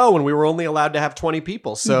able to go, and we were only allowed to have 20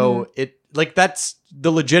 people. So that's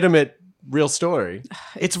the legitimate real story.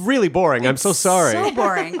 It's really boring. I'm so sorry. So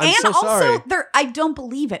boring. I'm and so sorry. Also, I don't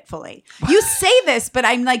believe it fully. You say this, but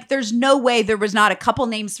I'm like, there's no way there was not a couple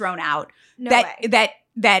names thrown out that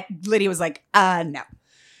Lydia was like, no.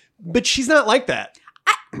 But she's not like that.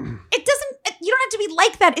 You don't have to be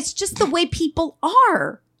like that. It's just the way people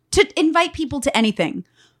are to invite people to anything.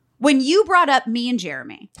 When you brought up me and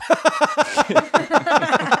Jeremy.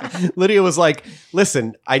 Lydia was like,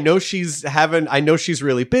 listen, I know she's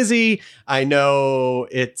really busy. I know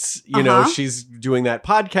it's, she's doing that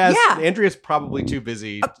podcast. Yeah. Andrea's probably too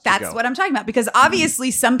busy. That's what I'm talking about. Because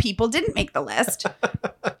obviously some people didn't make the list.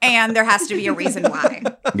 And there has to be a reason why.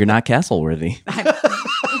 You're not castle worthy.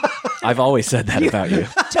 I've always said that about you.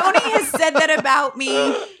 Tony has said that about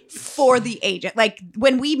me for the agent. Like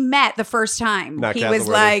when we met the first time, he was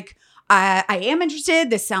like, I am interested.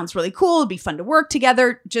 This sounds really cool. It'd be fun to work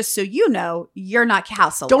together. Just so you know, you're not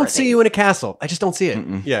castle Don't worthy. see you in a castle. I just don't see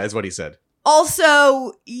it. Yeah, is what he said.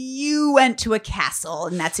 Also, you went to a castle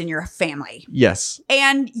and that's in your family. Yes.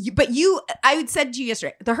 I said to you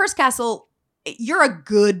yesterday, the Hearst Castle, you're a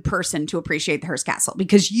good person to appreciate the Hearst Castle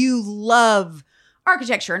because you love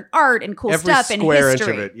architecture and art and cool stuff and history. Every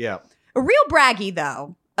square inch of it, yeah. A real braggy,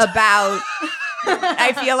 though, about...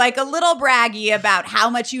 I feel like a little braggy about how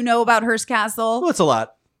much you know about Hearst Castle. Well, it's a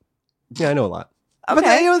lot. Yeah, I know a lot. Okay. But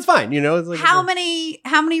it's fine. It's like how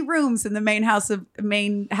many rooms in the main house?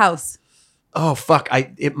 Oh fuck! I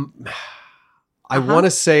want to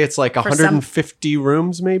say it's like 150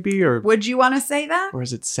 rooms, maybe, or would you want to say that? Or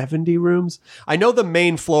is it 70 rooms? I know the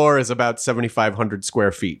main floor is about 7,500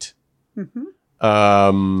 square feet.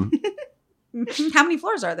 How many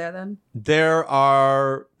floors are there then? There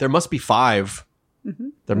must be 5.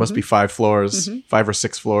 There must be 5 floors, 5 or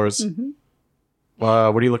 6 floors. What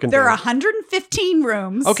are you looking There for? are 115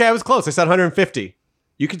 rooms. Okay, I was close. I said 150.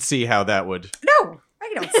 You could see how that would. No,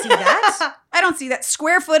 I don't see that. I don't see that.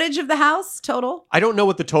 Square footage of the house total. I don't know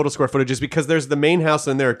what the total square footage is because there's the main house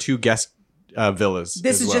and there are 2 guest villas.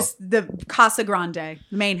 This as is well. just the Casa Grande,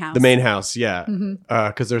 the main house. The main house, yeah.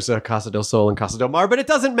 Because there's a Casa del Sol and Casa del Mar, but it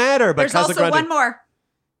doesn't matter. But There's Casa also Grande, one more.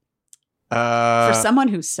 For someone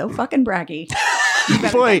who's so fucking braggy. You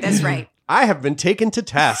better boy, get this right. I have been taken to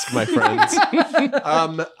task, my friends.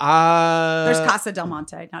 There's Casa Del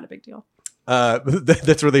Monte. Not a big deal.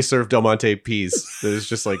 That's where they serve Del Monte peas. There's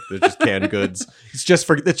just they're just canned goods. It's just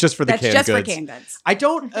for the That's canned just goods. for canned goods. I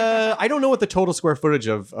don't know what the total square footage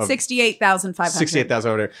of 68,500. 68,000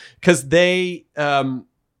 over there because they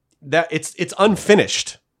that it's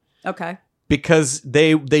unfinished Okay. because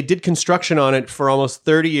they did construction on it for almost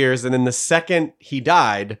 30 years and then the second he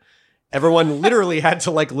died, everyone literally had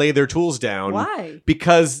to lay their tools down. Why?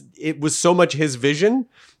 Because it was so much his vision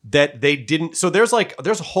that they didn't. So there's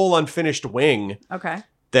a whole unfinished wing Okay.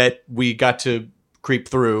 that we got to creep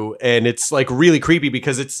through, and it's really creepy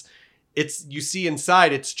because it's you see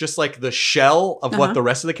inside, it's just the shell of what the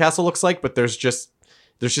rest of the castle looks like, but there's just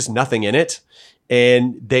nothing in it,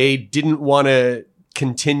 and they didn't want to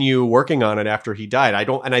continue working on it after he died.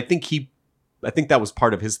 I think that was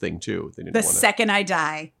part of his thing too. They didn't The wanna, second I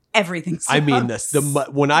die, everything's I mean,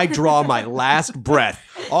 when I draw my last breath,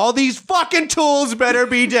 all these fucking tools better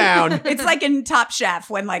be down. It's like in Top Chef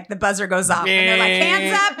when the buzzer goes off and they're like,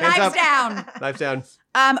 hands up, Hands knives up. down. Knives down.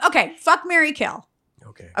 Okay, fuck, marry, kill.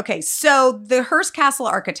 Okay. Okay, so the Hearst Castle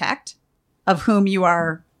architect, of whom you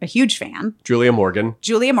are a huge fan, Julia Morgan.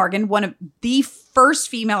 Julia Morgan, one of the first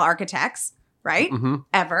female architects, right?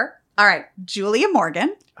 Ever. All right, Julia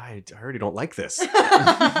Morgan. I already don't like this.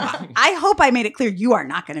 I hope I made it clear you are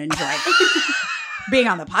not going to enjoy being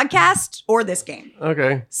on the podcast or this game.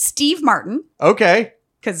 Okay. Steve Martin, Okay.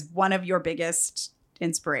 because one of your biggest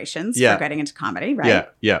inspirations Yeah. for getting into comedy, right? Yeah.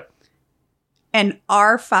 Yeah. And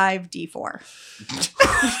R5D4.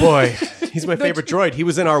 Boy, he's my favorite droid. He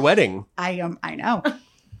was in our wedding. I know.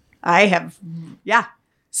 I have, yeah.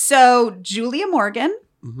 So Julia Morgan,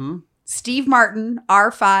 Steve Martin,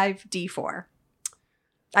 R5D4.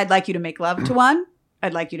 I'd like you to make love to one.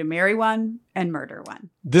 I'd like you to marry one and murder one.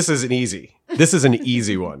 This is an easy one.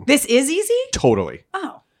 This is easy? Totally.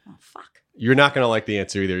 Oh fuck. You're not going to like the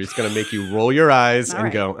answer either. It's going to make you roll your eyes All and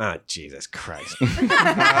right. go, Jesus Christ.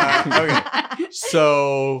 Okay.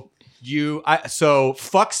 So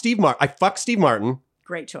fuck Steve Martin. I fuck Steve Martin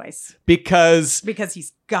Great choice. because Because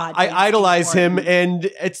he's God. I idolize him, and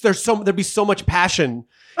there'd be so much passion.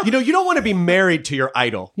 You don't want to be married to your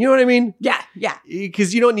idol. You know what I mean? Yeah.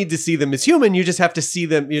 Because you don't need to see them as human. You just have to see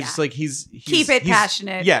them. You're just he's Keep it he's-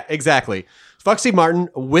 passionate. Yeah, exactly. Fuck Steve Martin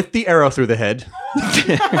with the arrow through the head.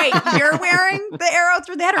 Wait, you're wearing the arrow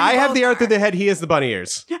through the head? Or I you have both the arrow are? through the head. He has the bunny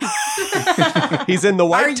ears. He's in the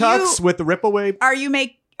white Are tux you- with the rip away. Are you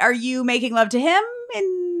making love to him?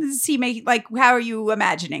 And is he making how are you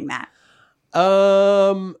imagining that?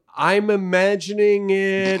 I'm imagining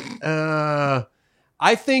it.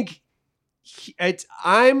 I think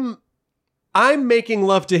I'm making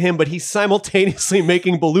love to him, but he's simultaneously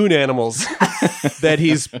making balloon animals that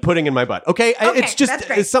he's putting in my butt. Okay, Okay, it's just that's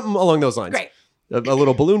great. it's something along those lines. Great. A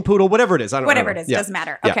little balloon poodle, whatever it is. I don't know. Whatever it is, doesn't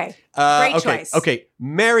matter. Yeah. Okay. Okay. Great choice. Okay,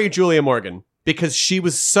 marry Julia Morgan because she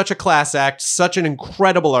was such a class act, such an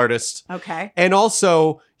incredible artist. Okay. And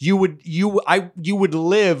also, you would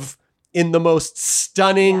live in the most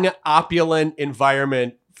stunning, opulent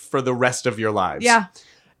environment for the rest of your lives. Yeah.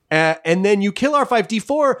 And then you kill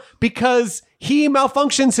R5D4 because he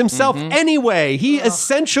malfunctions himself anyway. He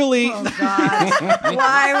essentially. Oh God.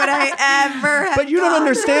 Why would I ever have But you don't gone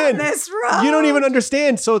understand. down this road? You don't even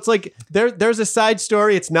understand. So it's there's a side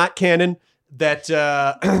story. It's not canon that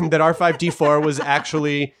that R5D4 was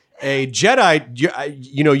actually a Jedi.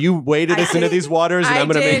 You waded us into these waters, and I'm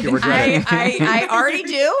going to make you regret it. I already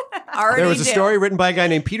do. There was a story written by a guy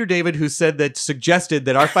named Peter David who suggested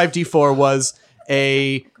that R5D4 was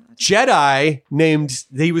a Jedi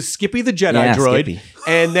he was Skippy the Jedi Yeah, droid, Skippy.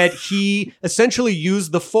 and that he essentially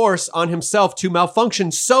used the Force on himself to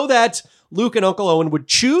malfunction so that Luke and Uncle Owen would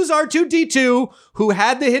choose R2D2, who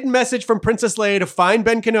had the hidden message from Princess Leia to find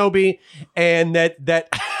Ben Kenobi, and that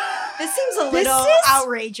This seems a This little is-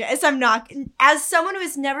 outrageous. I'm not, as someone who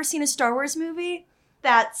has never seen a Star Wars movie,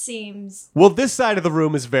 that seems. well, this side of the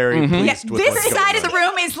room is very Yeah, pleased with this what's side going of the on.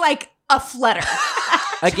 room is like aflutter.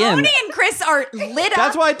 Again, Tony and Chris are lit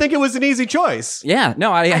That's up. why I think it was an easy choice. yeah,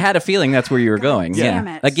 no, I had a feeling that's where you were going. damn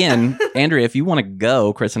Yeah. it. Again, Andrea, if you want to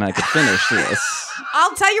go, Chris and I could finish this.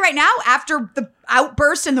 I'll tell you right now, after the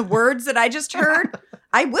outburst and the words that I just heard,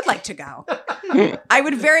 I would like to go. I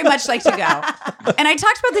would very much like to go. And I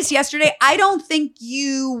talked about this yesterday. I don't think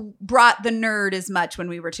you brought the nerd as much when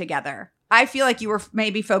we were together. I feel like you were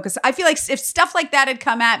maybe focused. I feel like if stuff like that had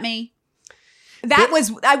come at me,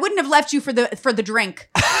 I wouldn't have left you for the drink.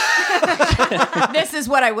 This is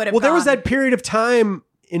what I would have. Well, there was gone. that period of time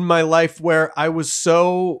in my life where I was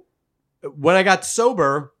when I got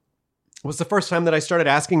sober, was the first time that I started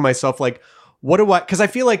asking myself, like, what do I, because I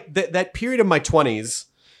feel like that period of my 20s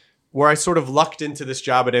where I sort of lucked into this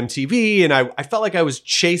job at MTV and I felt like I was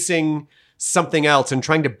chasing something else and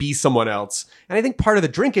trying to be someone else. And I think part of the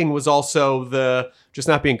drinking was also the just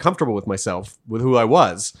not being comfortable with myself, with who I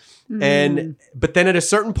was. But then at a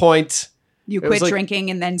certain point, You it was quit like- drinking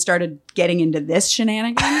and then started getting into this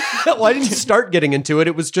shenanigan? well, I didn't start getting into it.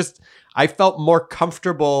 It was just, I felt more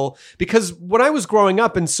comfortable because when I was growing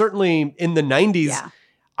up, and certainly in the 90s, Yeah.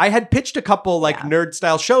 I had pitched a couple nerd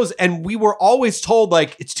style shows and we were always told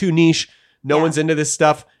like, it's too niche. No Yeah. one's into this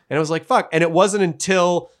stuff. And I was like, fuck. And it wasn't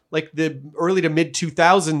until like the early to mid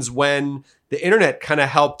 2000s when the internet kind of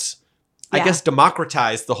helped, I Yeah. guess,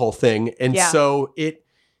 democratize the whole thing. And Yeah. so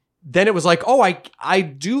then it was like, oh, I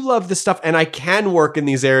do love this stuff and I can work in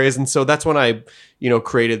these areas. And so that's when I,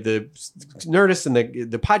 created the Nerdist and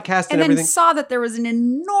the podcast and and then everything. saw that there was an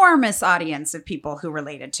enormous audience of people who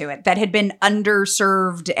related to it that had been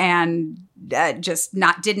underserved and just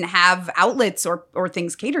didn't have outlets or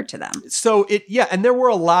things catered to them. So and there were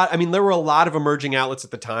a lot of emerging outlets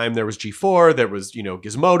at the time. There was G4, there was,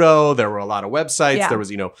 Gizmodo, there were a lot of websites. Yeah. There was,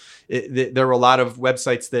 there were a lot of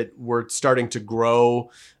websites that were starting to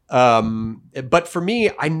grow. But for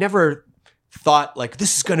me, I never thought like,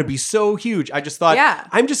 this is going to be so huge. I just thought, Yeah.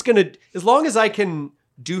 I'm just going to, as long as I can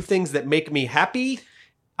do things that make me happy,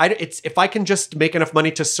 if I can just make enough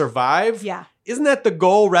money to survive. Yeah. Isn't that the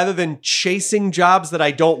goal rather than chasing jobs that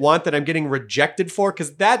I don't want, that I'm getting rejected for?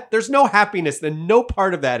 Because there's no happiness, then no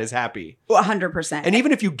part of that is happy. 100%. And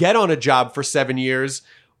even if you get on a job for 7 years,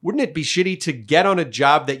 wouldn't it be shitty to get on a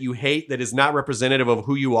job that you hate, that is not representative of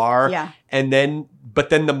who you are? Yeah. But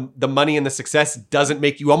then the money and the success doesn't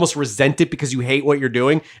make you almost resent it because you hate what you're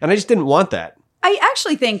doing. And I just didn't want that. I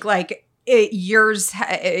actually think like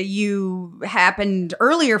you happened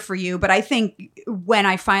earlier for you, but I think when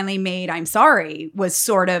I finally made I'm Sorry was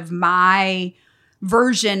sort of my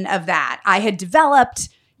version of that. I had developed,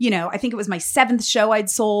 I think it was my 7th show I'd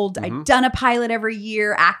sold. I'd done a pilot every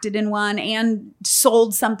year, acted in one, and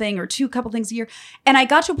sold something or a couple things a year. And I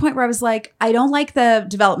got to a point where I was like, I don't like the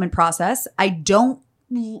development process.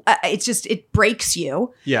 It breaks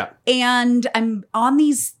you. Yeah. And I'm on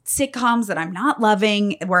these sitcoms that I'm not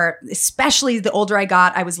loving, where especially the older I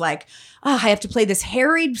got, I was like, oh, I have to play this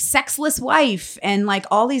harried, sexless wife and like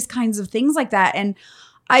all these kinds of things like that. And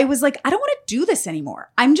I was like, I don't want to do this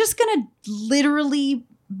anymore. I'm just going to literally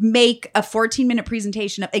make a 14-minute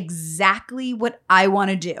presentation of exactly what I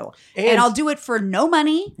want to do. And I'll do it for no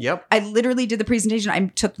money. Yep. I literally did the presentation. I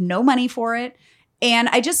took no money for it. And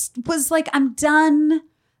I just was like, I'm done.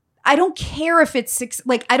 I don't care if it's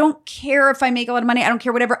I don't care if I make a lot of money. I don't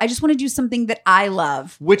care, whatever. I just want to do something that I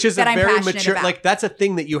love. Which is that a I'm very passionate mature, about. like that's a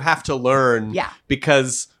thing that you have to learn. Yeah.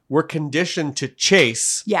 Because we're conditioned to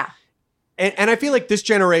chase. Yeah. And I feel like this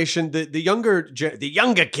generation, the younger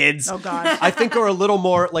kids, Oh, God. I think are a little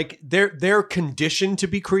more like they're conditioned to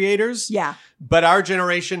be creators. Yeah. But our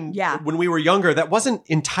generation, Yeah. when we were younger, that wasn't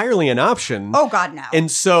entirely an option. Oh, God, no. And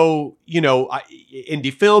so,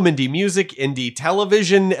 indie film, indie music, indie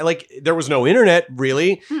television, like there was no internet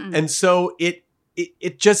really. And so it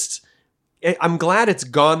just, I'm glad it's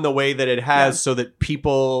gone the way that it has, so that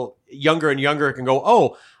people younger and younger can go,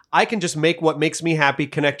 oh, I can just make what makes me happy,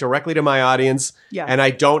 connect directly to my audience. Yeah. And I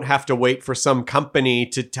don't have to wait for some company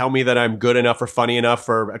to tell me that I'm good enough or funny enough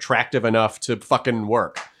or attractive enough to fucking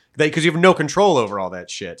work. Because you have no control over all that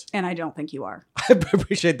shit. And I don't think you are. I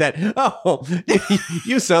appreciate that. Oh,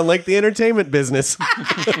 you sound like the entertainment business. From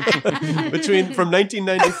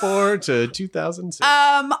 1994 to 2006.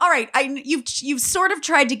 All right. You've sort of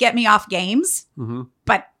tried to get me off games,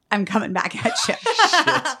 but I'm coming back at you.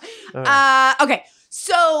 Okay.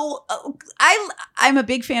 So I'm a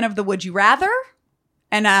big fan of the Would You Rather.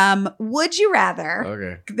 And Would You Rather,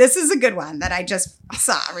 Okay. this is a good one that I just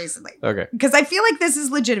saw recently. Okay. Because I feel like this is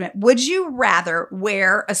legitimate. Would you rather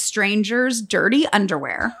wear a stranger's dirty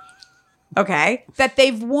underwear Okay. That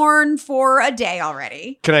they've worn for a day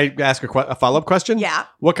already. Can I ask a follow-up question? Yeah.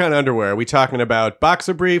 What kind of underwear? Are we talking about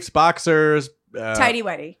boxer briefs, boxers? Tighty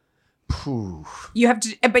whitey. Phew. You have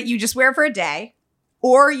to, but you just wear it for a day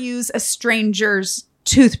or use a stranger's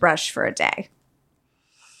toothbrush for a day.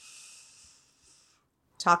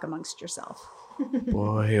 Talk amongst yourself.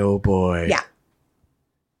 Boy, oh boy. Yeah.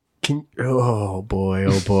 Oh boy,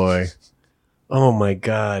 oh boy. Oh my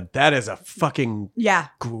God. That is a fucking Yeah.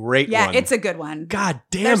 great Yeah, one. it's a good one. God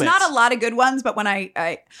damn There's it. not a lot of good ones, but when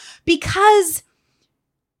I because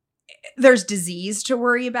there's disease to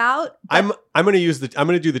worry about. I'm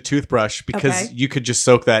gonna do the toothbrush because Okay. you could just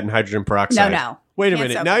soak that in hydrogen peroxide. No. Wait a Can't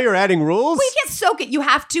minute. soak Now it. you're adding rules? Well, you can't soak it. You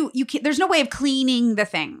have to. You can't. There's no way of cleaning the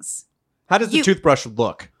things. How does the you- toothbrush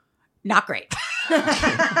look? Not great.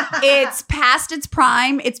 It's past its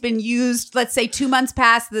prime. It's been used. Let's say 2 months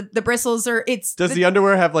past. The bristles are. It's. Does the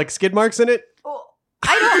underwear have like skid marks in it?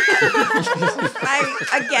 I don't.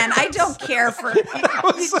 I don't care for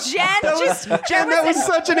Jen. That was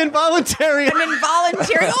such an involuntary. an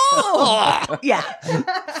involuntary. Oh, yeah.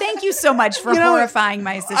 Thank you so much for You know, horrifying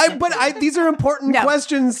my sister. These are important No.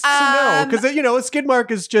 questions to know because a skid mark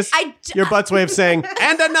is just your butt's way of saying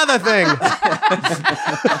and another thing.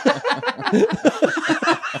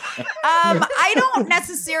 I don't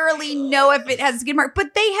necessarily know if it has a skid mark,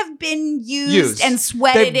 but they have been used and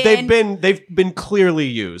sweated in. They've been clearly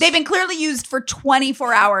used. They've been clearly used for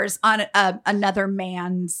 24 hours on another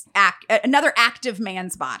active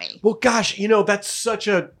man's body. Well, gosh, that's such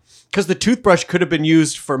because the toothbrush could have been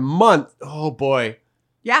used for months. Oh boy,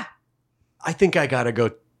 Yeah. I think I gotta go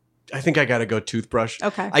toothbrush.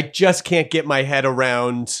 Okay. I just can't get my head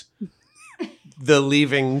around the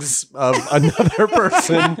leavings of another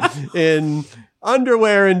person in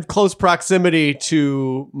underwear in close proximity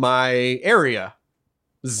to my area.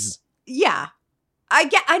 Yeah. I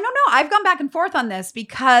don't know. I've gone back and forth on this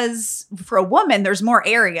because for a woman, there's more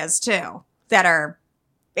areas too that are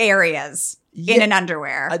areas in an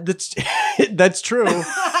underwear. That's true.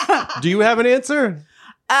 Do you have an answer?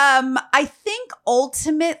 I think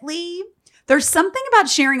ultimately there's something about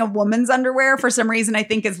sharing a woman's underwear for some reason I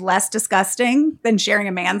think is less disgusting than sharing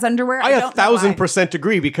a man's underwear. I don't know why. 1,000%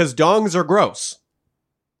 agree because dongs are gross.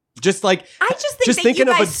 Just like I just think just that thinking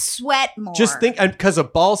you of guys a- sweat more. just think because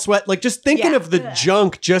of ball sweat, like just thinking Yeah. of the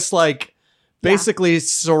junk, just like basically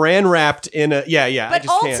saran wrapped in a I But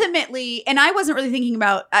just can't. ultimately, and I wasn't really thinking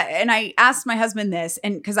about, and I asked my husband this,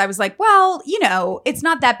 and because I was like, well, it's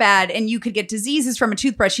not that bad, and you could get diseases from a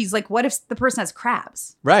toothbrush. He's like, what if the person has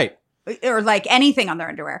crabs Right? or like anything on their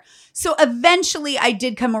underwear? So eventually, I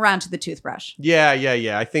did come around to the toothbrush Yeah.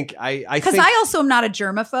 I think I because think I also am not a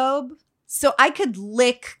germaphobe, so I could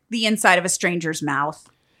lick the inside of a stranger's mouth.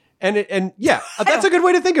 and that's a good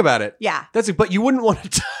way to think about it. Yeah. But you wouldn't want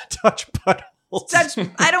to touch buttholes.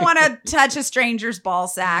 I don't want to touch a stranger's ball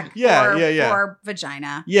sack or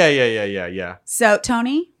vagina. Yeah. So,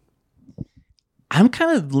 Tony? I'm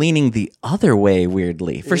kind of leaning the other way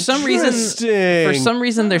weirdly. For some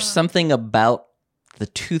reason, there's something about the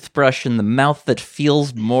toothbrush in the mouth that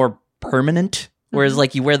feels more permanent. Whereas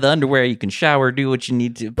like you wear the underwear, you can shower, do what you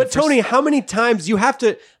need to. But Tony, how many times you have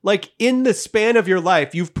to, like, in the span of your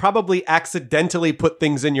life, you've probably accidentally put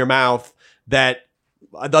things in your mouth that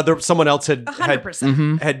someone else had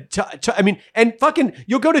 100%. I mean, and fucking,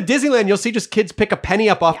 you'll go to Disneyland, you'll see just kids pick a penny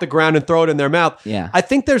up off the ground and throw it in their mouth. Yeah. I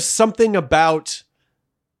think there's something about,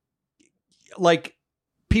 like,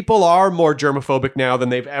 people are more germophobic now than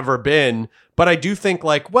they've ever been. But I do think,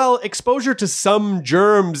 like, well, exposure to some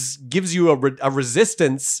germs gives you a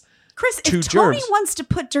resistance. Chris, to if Tony germs. wants to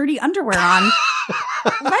put dirty underwear on,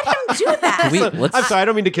 let him do that. I'm sorry, I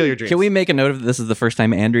don't mean to kill your dreams. Can we make a note of this is the first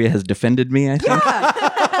time Andrea has defended me, I think?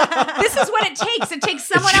 This is what it takes. It takes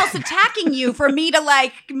someone else attacking you for me to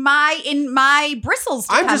like my bristles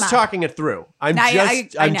to I'm come just up. talking it through. I'm I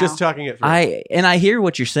know. just talking it through. I hear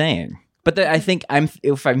what you're saying, but I think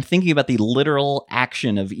if I'm thinking about the literal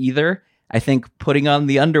action of either, I think putting on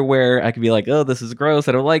the underwear, I could be like, oh, this is gross.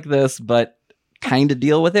 I don't like this, but kind of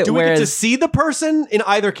deal with it. Do we get to see the person in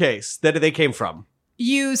either case that they came from?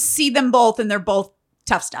 You see them both, and they're both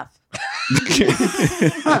tough stuff.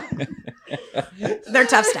 They're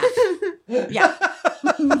tough stuff. Yeah,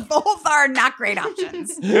 both are not great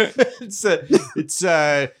options. It's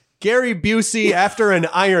Gary Busey after an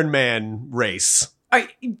Iron Man race.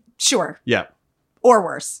 Sure, Yeah. or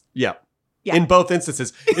worse. Yeah. Yeah. In both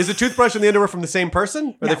instances. Is the toothbrush and the underwear from the same person? Or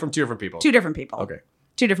are No. they from two different people? Two different people. Okay.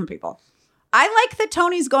 Two different people. I like that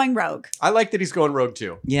Tony's going rogue. I like that he's going rogue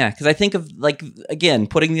too. Yeah, because I think of, like, again,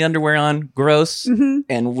 putting the underwear on, gross,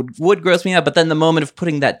 and would gross me out. But then the moment of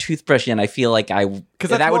putting that toothbrush in, I feel like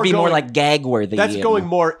that would be more like gag worthy. That's going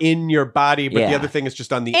more in your body, but the Yeah. other thing is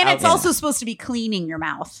just on the And outside. it's also supposed to be cleaning your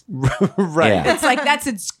mouth. right. Yeah. It's like that's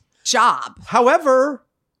its job. However,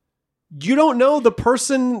 you don't know the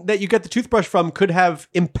person that you get the toothbrush from could have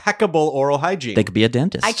impeccable oral hygiene. They could be a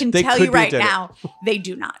dentist. I can They tell could you be right did it. now, they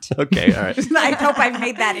do not. Okay, all right. I hope I've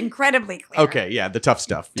made that incredibly clear. Okay, yeah, the tough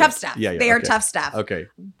stuff. Tough Yeah. stuff. Yeah, yeah. They are okay. tough stuff. Okay.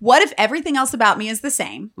 What if everything else about me is the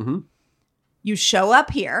same? Mhm. You show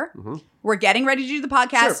up here. We're getting ready to do the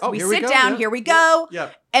podcast. Sure. Oh, we here we sit go. down. Yeah. Here we go. Yeah.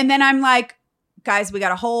 And then I'm like, guys, we got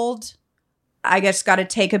to hold. I just got to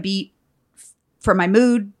take a beat for my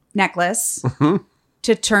mood necklace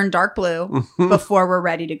to turn dark blue before we're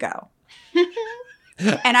ready to go.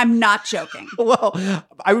 And I'm not joking. Well,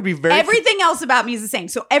 I would be very Everything else about me is the same.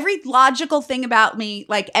 So every logical thing about me,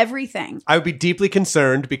 like everything. I would be deeply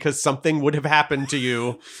concerned because something would have happened to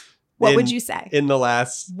you. What would you say? In the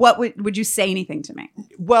last What would you say anything to me?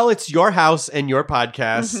 Well, it's your house and your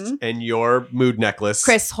podcast and your mood necklace.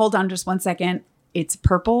 Chris, hold on just 1 second. It's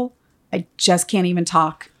purple. I just can't even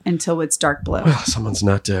talk until it's dark blue. Someone's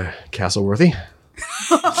not castle worthy.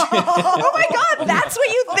 Oh my God, that's what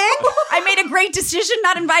you think? I made a great decision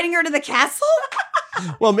not inviting her to the castle?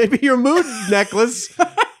 Well, maybe your mood necklace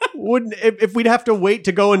wouldn't, if we'd have to wait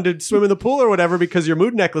to go and to swim in the pool or whatever because your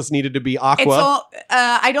mood necklace needed to be aqua. It's all,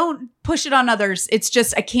 I don't push it on others. It's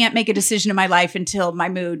just I can't make a decision in my life until my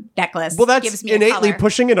mood necklace Well, that's gives me a innately color.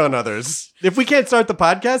 pushing it on others. If we can't start the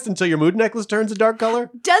podcast until your mood necklace turns a dark color,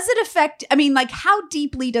 Does it affect, I mean, like how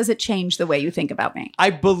deeply does it change the way you think about me?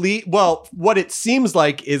 I believe, well, what it seems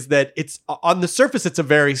like is that it's on the surface, it's a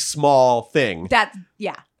very small thing.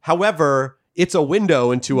 Yeah. However, it's a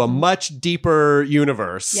window into a much deeper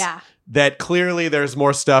universe. Yeah. That clearly there's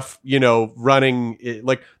more stuff, running.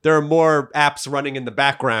 Like there are more apps running in the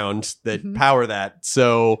background that power that.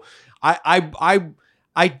 So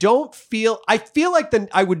I don't feel. I feel like then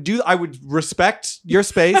I would respect your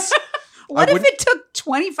space. What if it took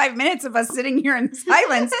 25 minutes of us sitting here in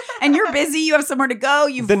silence and you're busy, you have somewhere to go,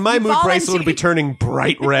 Then my mood bracelet would be turning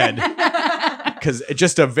bright red. Because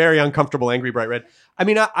just a very uncomfortable, angry, bright red. I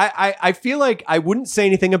mean, I feel like I wouldn't say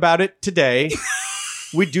anything about it today.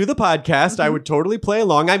 We'd do the podcast. I would totally play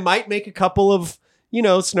along. I might make a couple of,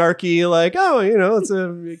 snarky, like,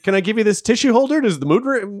 can I give you this tissue holder? Does the mood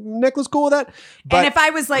necklace cool with that? But and if I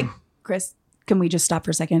was like, Chris, can we just stop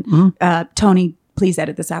for a second? Tony, please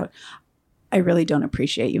edit this out. I really don't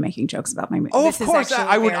appreciate you making jokes about my mood. of course,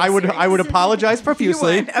 I would apologize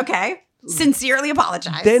profusely. You would. Okay. Sincerely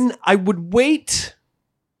apologize. Then I would wait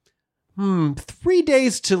 3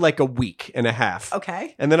 days to like a week and a half.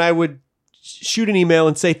 Okay. And then I would shoot an email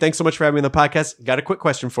and say, thanks so much for having me on the podcast. Got a quick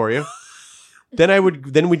question for you. Then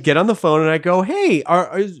we'd get on the phone and I go, hey,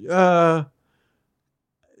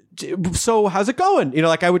 so how's it going?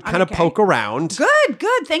 I would kind of poke around.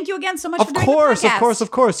 Good. Thank you again so much for doing the podcast.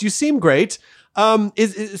 Of course. You seem great. So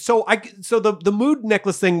the mood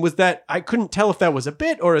necklace thing was that I couldn't tell if that was a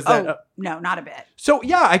bit or is that no, not a bit. So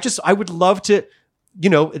yeah, I would love to,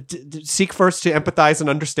 seek first to empathize and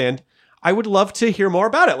understand. I would love to hear more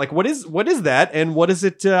about it. Like, what is that, and what is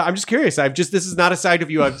it? I'm just curious. This is not a side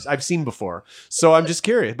of you I've seen before, so I'm just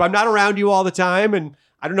curious. But I'm not around you all the time, and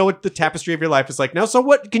I don't know what the tapestry of your life is like now. So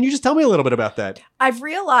what? Can you just tell me a little bit about that? I've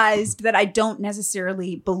realized that I don't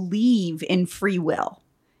necessarily believe in free will,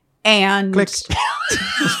 and Click.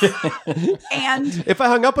 and If I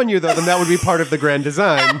hung up on you, though, then that would be part of the grand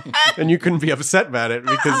design, and you couldn't be upset about it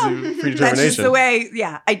because of predetermination. that's just the way.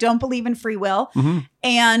 Yeah, I don't believe in free will,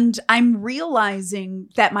 and I'm realizing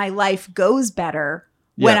that my life goes better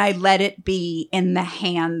when Yeah. I let it be in the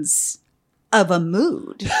hands of a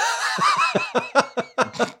mood.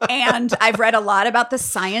 And I've read a lot about the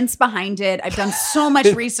science behind it. I've done so much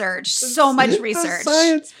research, The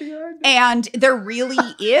science behind it. And there really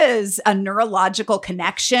is a neurological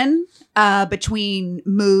connection between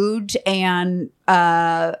mood and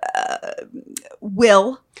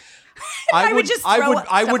will. I would just throw up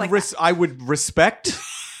stuff like that. I would respect.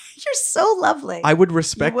 You're so lovely. I would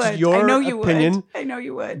respect You would. your I know you opinion. Would. I know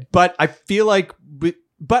you would. But I feel like,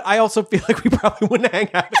 but I also feel like we probably wouldn't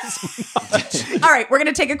hang out as much. All right, we're going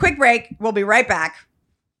to take a quick break. We'll be right back.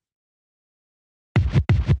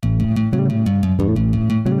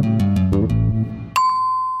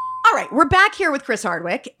 All right, we're back here with Chris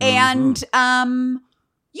Hardwick. And,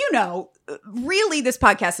 really this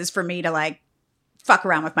podcast is for me to like fuck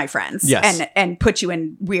around with my friends and put you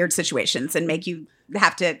in weird situations and make you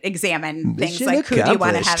have to examine things Mission like who do you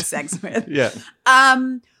want to have accomplished. sex with. Yeah.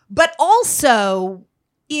 But also,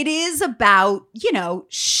 it is about,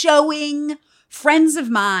 showing friends of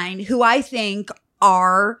mine who I think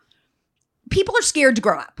people are scared to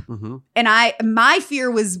grow up. Mm-hmm. And my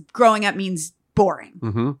fear was growing up means boring.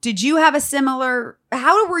 Mm-hmm. Did you have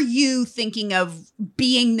how were you thinking of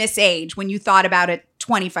being this age when you thought about it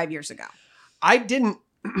 25 years ago? I didn't,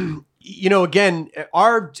 again,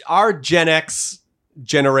 our Gen X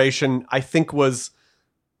generation, I think, was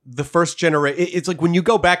the first generation. It's like when you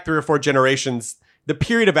go back 3 or 4 generations, the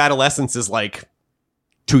period of adolescence is like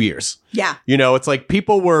 2 years. Yeah. It's like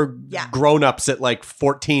people were Yeah. grown-ups at like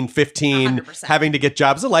 14, 15, 100%. having to get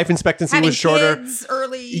jobs. The life expectancy Having was shorter. kids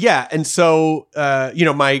early. Yeah. And so,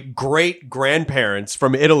 my great-grandparents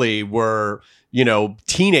from Italy were,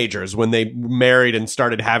 teenagers when they married and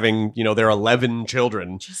started having, their 11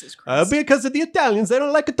 children. Jesus Christ. Because of the Italians, they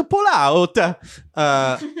don't like it to pull out.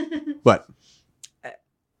 What?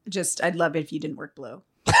 I'd love it if you didn't work blue.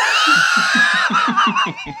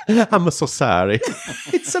 I'm so sorry.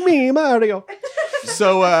 It's me, Mario.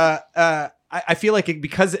 So I feel like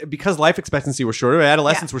because life expectancy was shorter,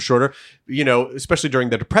 adolescence was shorter, especially during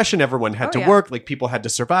the Depression, everyone had to work, like people had to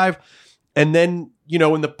survive. And then,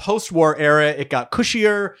 in the post-war era, it got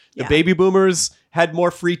cushier. The baby boomers had more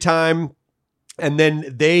free time. And then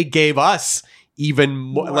they gave us even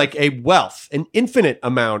more, like an infinite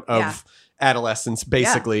amount of adolescence,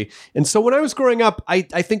 basically. Yeah. And so when I was growing up, I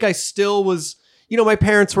think I still was, my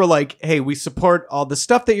parents were like, hey, we support all the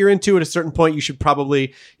stuff that you're into. At a certain point, you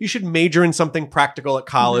should major in something practical at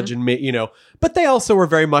college. Mm-hmm. And, but they also were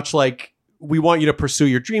very much like, we want you to pursue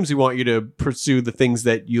your dreams. We want you to pursue the things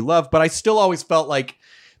that you love. But I still always felt like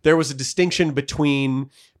there was a distinction between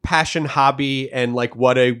passion, hobby, and like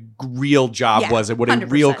what a real job was and what 100%. A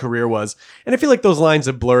real career was. And I feel like those lines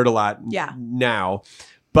have blurred a lot now.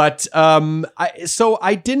 But if in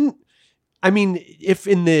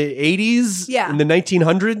the 80s, in the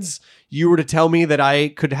 1900s, you were to tell me that I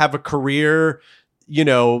could have a career,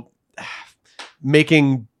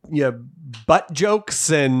 making butt jokes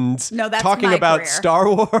and talking about Star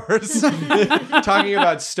Wars, talking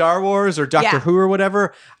about Star Wars or Doctor Who or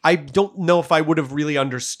whatever, I don't know if I would have really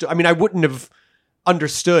understood. I mean, I wouldn't have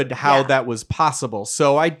understood how that was possible.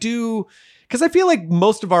 So I do, because I feel like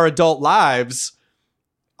most of our adult lives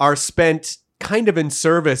are spent kind of in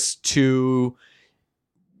service to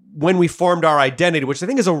when we formed our identity, which I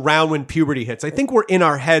think is around when puberty hits. I think we're in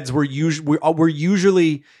our heads. We're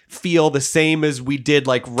usually feel the same as we did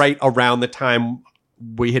like right around the time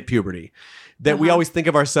we hit puberty. That we always think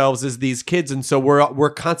of ourselves as these kids, and so we're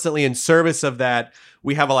constantly in service of that.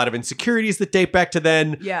 We have a lot of insecurities that date back to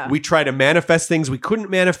then. Yeah. We try to manifest things we couldn't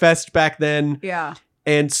manifest back then. Yeah.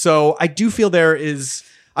 And so I do feel there is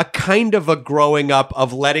a kind of a growing up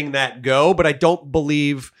of letting that go, but I don't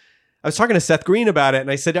believe. I was talking to Seth Green about it, and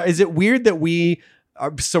I said, "Is it weird that we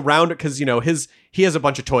are surrounded because he has a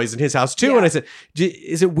bunch of toys in his house too?" Yeah. And I said,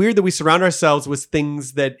 "Is it weird that we surround ourselves with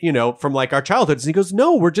things that from like our childhoods?" And he goes,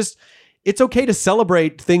 "No, it's okay to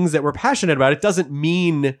celebrate things that we're passionate about. It doesn't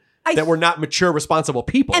mean that we're not mature, responsible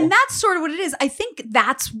people." And that's sort of what it is. I think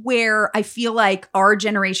that's where I feel like our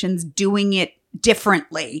generation's doing it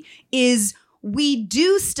differently is we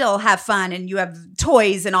do still have fun and you have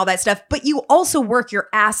toys and all that stuff, but you also work your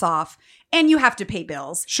ass off and you have to pay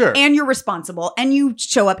bills. Sure. And you're responsible and you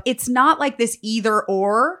show up. It's not like this either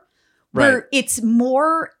or where it's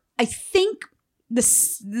more, I think the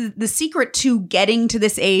secret to getting to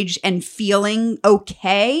this age and feeling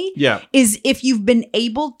okay is if you've been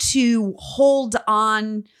able to hold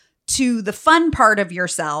on to the fun part of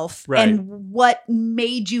yourself and what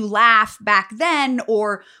made you laugh back then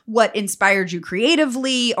or what inspired you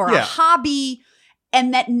creatively or a hobby,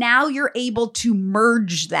 and that now you're able to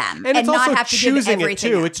merge them and it's not also have to choosing give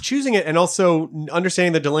everything it too. up. It's choosing it and also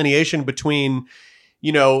understanding the delineation between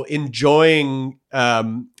enjoying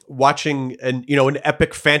watching an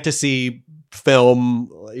epic fantasy film,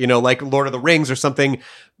 like Lord of the Rings or something,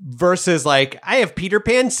 versus like I have Peter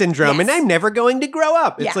Pan syndrome and I'm never going to grow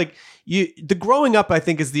up. It's like the growing up, I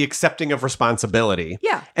think, is the accepting of responsibility.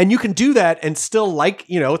 Yeah. And you can do that and still like,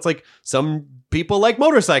 it's like some people like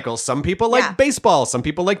motorcycles, some people like baseball, some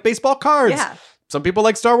people like baseball cards, some people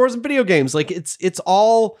like Star Wars and video games. Like it's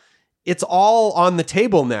all on the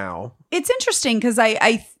table now. It's interesting because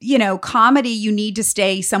I comedy, you need to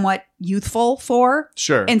stay somewhat youthful for.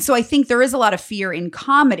 Sure. And so I think there is a lot of fear in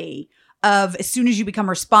comedy of as soon as you become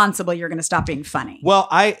responsible, you're going to stop being funny. Well,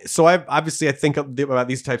 I think about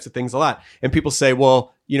these types of things a lot. And people say,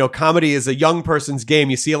 well, comedy is a young person's game.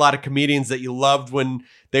 You see a lot of comedians that you loved when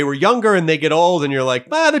they were younger and they get old and you're like,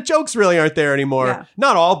 the jokes really aren't there anymore. Yeah.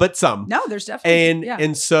 Not all, but some. No, there's definitely.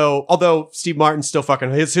 And so, although Steve Martin's still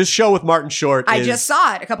fucking, his show with Martin Short I just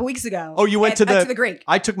saw it a couple weeks ago. Oh, you went to the Greek.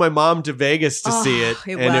 I took my mom to Vegas to see it,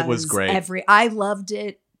 and it was great. I loved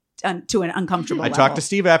it to an uncomfortable level. I talked to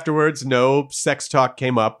Steve afterwards. No sex talk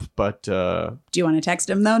came up, but do you want to text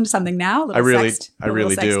him though? Something now? I really do.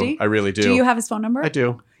 I really do. Do you have his phone number? I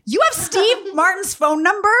do. You have Steve Martin's phone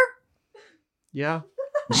number? Yeah.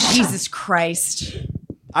 Jesus Christ.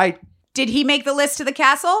 Did he make the list to the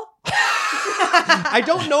castle? I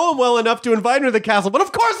don't know him well enough to invite him to the castle, but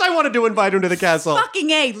of course I wanted to invite him to the castle.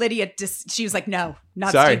 Fucking A, Lydia. She was like, no,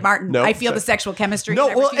 not Sorry. Steve Martin. No, I feel sorry. the sexual chemistry. No,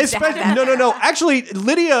 and I refuse to have that. no. Actually,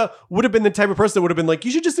 Lydia would have been the type of person that would have been like,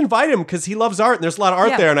 you should just invite him because he loves art and there's a lot of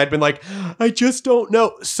art there. And I'd been like, I just don't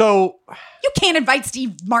know. So you can't invite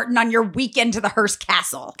Steve Martin on your weekend to the Hearst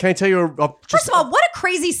Castle. Can I tell you? First of all, what a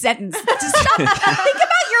crazy sentence. Just stop. Think about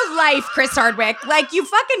your life, Chris Hardwick. Like you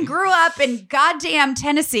fucking grew up in goddamn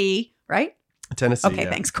Tennessee, right? Tennessee. Okay,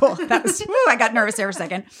 thanks. Cool. That was. I got nervous there for a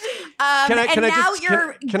second. Can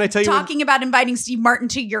I tell you talking about inviting Steve Martin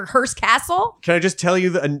to your Hearst Castle? Can I just tell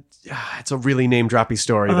you that it's a really name droppy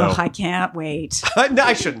story though? I can't wait. No,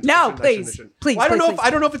 I shouldn't. No, please. Please. Well, I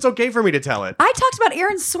don't know if it's okay for me to tell it. I talked about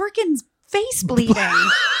Aaron Sorkin's face bleeding.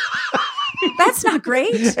 That's not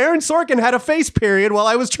great. Aaron Sorkin had a face period while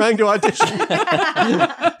I was trying to audition.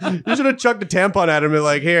 You should have chucked a tampon at him and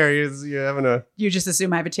like, here, you're having a... You just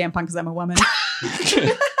assume I have a tampon because I'm a woman.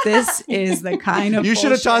 This is the kind of You should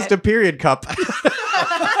have tossed a period cup.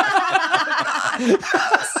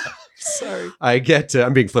 Sorry.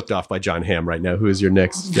 I'm being flipped off by John Hamm right now. Who is your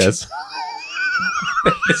next guest?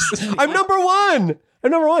 I'm number one.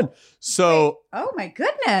 So... Wait, oh my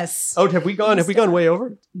goodness. Oh, have we gone way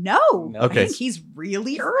over? No. Okay. I think he's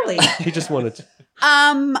really early. He just wanted to.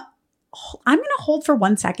 I'm going to hold for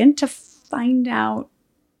 1 second to find out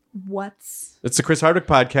what's... It's the Chris Hardwick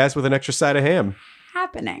podcast with an extra side of ham.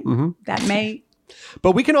 Happening. Mm-hmm. That may...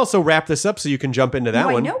 But we can also wrap this up so you can jump into that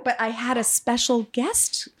one. I know, but I had a special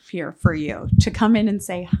guest here for you to come in and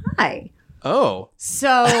say hi. Oh. So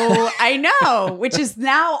I know, which is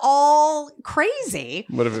now all crazy.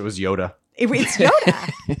 What if it was Yoda? It's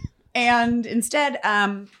Yoda. And instead,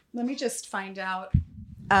 let me just find out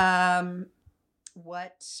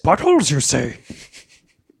what... Buttholes, you say?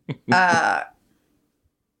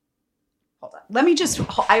 Hold on. Let me just...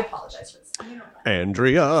 I apologize for this.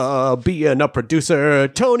 Andrea being a producer,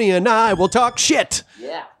 Tony and I will talk shit.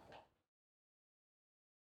 Yeah.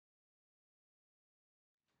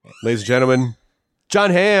 Ladies and gentlemen, John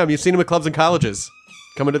Hamm. You've seen him at clubs and colleges.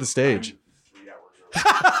 Coming to the stage. 3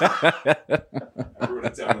 hours. I wrote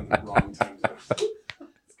it down in the wrong time zone.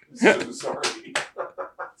 So sorry.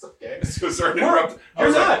 It's okay. I'm so sorry to interrupt. I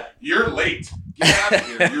was like, you're late. Get out of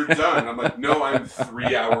here. You're done. I'm like, no, I'm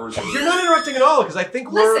 3 hours. You're not interrupting at all because I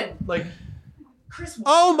think Listen. we're like...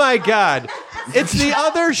 Oh my God. It's the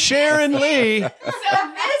other Sharon Lee. So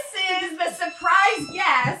this is the surprise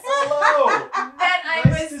guest Hello. that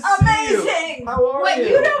Nice to see you. amazing. How are What you?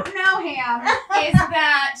 you don't know, Ham, is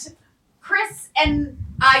that Chris and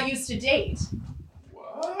I used to date.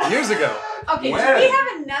 Years ago. Okay, When? do we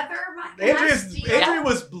have another? Andrea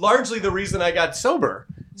was largely the reason I got sober.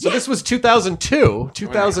 So this was 2002,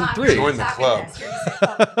 2003. Join the club.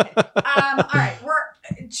 All right,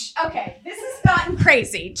 okay. This has gotten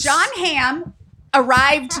crazy. John Hamm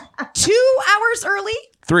arrived 2 hours early.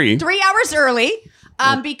 3. 3 hours early.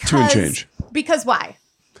 Because 2 and change. Because why?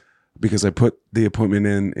 Because I put the appointment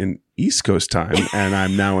in East Coast time, and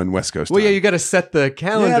I'm now in West Coast time. Well, yeah, you got to set the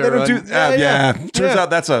calendar. Yeah, they don't do. on- Yeah. Turns out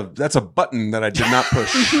that's a button that I did not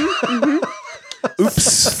push. Oops.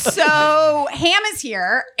 So Ham is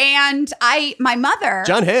here, and my mother.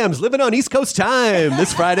 John Hamm's living on East Coast time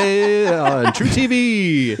this Friday on True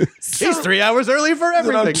TV. He's 3 hours early for Is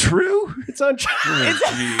it everything. on True? It's on True.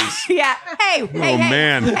 Jeez. Yeah. Hey. Oh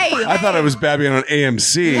man. I thought I was babbing on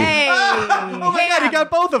AMC. Hey. Oh my God, he got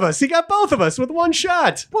both of us. He got both of us with one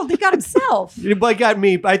shot. Well, he got himself. But got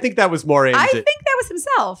me. I think that was more aimed I at... think that was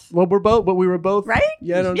himself. Well, we were both... Right?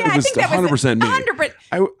 Yeah, I don't know. Yeah, It was I think that was 100% me.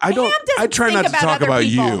 100%. I don't. Ham doesn't I try not think to talk other about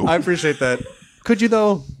people. you. I appreciate that. Could you,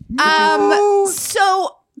 though?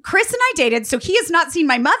 So Chris and I dated, so he has not seen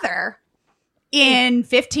my mother in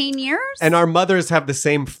 15 years. And our mothers have the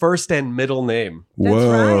same first and middle name.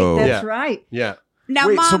 Whoa. Yeah. right. Yeah. Now,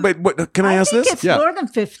 Wait, Mom, what, can I ask think this? it's Yeah. more than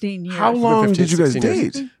 15 years. How long 15, did you guys 16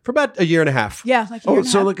 years. date? For about a year and a half. yeah, like a year Oh, and a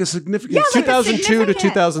so half. like a significant. Yeah, like a 2002 to significant-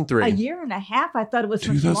 2003. A year and a half? I thought it was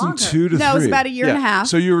much longer. 2002 to 3. No, it was about a year and a Yeah. half.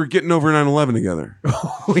 So you were getting over 9/11 together.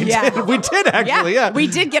 we Yeah. did actually. Yeah, we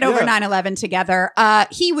did get over Yeah. 9/11 together.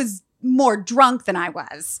 He was more drunk than I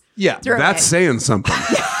was. Yeah. through That's it. saying something.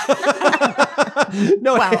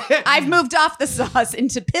 No, Well, I've moved off the sauce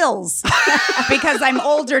into pills because I'm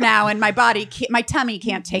older now and my body, my tummy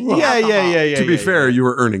can't take the yeah, alcohol. yeah. To be fair, you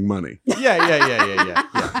were earning money.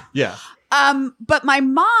 Yeah. But my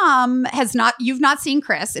mom has not. You've not seen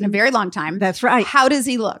Chris in a very long time. That's right. How does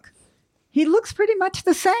he look? He looks pretty much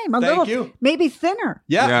the same. A Thank little, you. maybe thinner.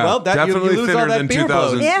 Yeah, Yeah, well, that you definitely lose thinner all that than beer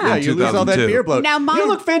 2000 bloat. Yeah. You lose all that 2002. beer bloat. Now, Mom- you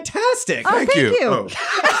look fantastic. Oh, thank you. Oh.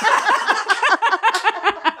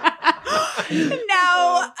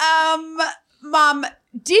 Now, Mom,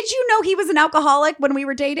 did you know he was an alcoholic when we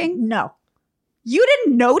were dating? No. You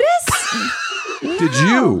didn't notice? Did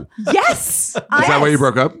you? Yes. Is that why you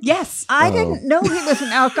broke up? Yes. I didn't know he was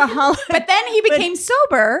an alcoholic. But then he became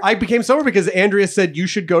sober I became sober because Andrea said you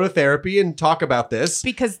should go to therapy and talk about this,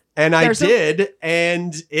 because and I there's a- did,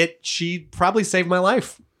 and she probably saved my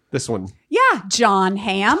life. This one. yeah, John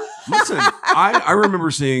Hamm. Listen, I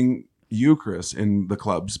remember seeing you, Chris, in the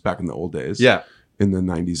clubs back in the old days. Yeah. In the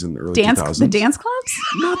 90s and early The 2000s. dance clubs?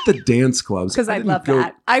 Not the dance clubs. Because I didn't love go-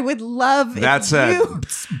 that. I would love That if said- you,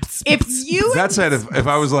 if you That said, if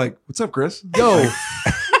I was like, what's up, Chris? Yo,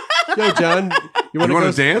 John, you You want want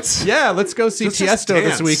to to dance? Yeah, let's go see Let's just Tiesto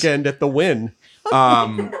this dance. weekend at the Wynn.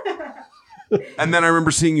 And then I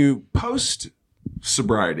remember seeing you post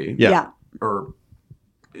sobriety. Yeah. Or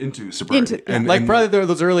into sobriety. Into- yeah. Like probably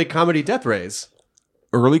those early comedy death rays.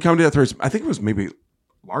 early comedy death race. I think it was maybe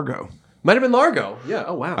Largo. Might have been Largo. Yeah.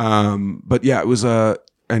 Oh wow. But yeah, it was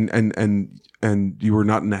and you were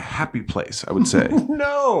not in a happy place, I would say.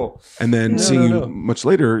 No. And then seeing no. you much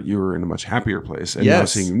later, you were in a much happier place. And now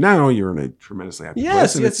Yes. seeing you now, you're in a tremendously happy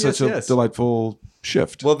Yes, place. And yes, it's yes, such a yes. delightful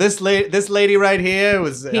shift. Well, this lady right here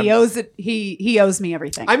was. he owes it. He owes me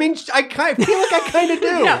everything. I mean, I feel like I kind of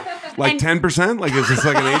do. Like 10%? Like is this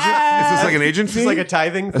like an agent? Is this like an agent fee? It's like a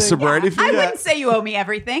tithing thing. A sobriety fee? I wouldn't say you owe me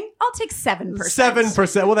everything. I'll take 7%.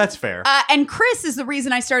 7%. Well, that's fair. And Chris is the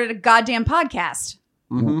reason I started a goddamn podcast.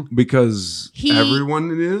 Because He-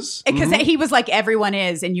 everyone is? Because he was like, everyone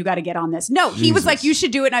is, and you got to get on this. No, he was like, you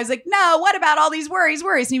should do it. And I was like, no, what about all these worries?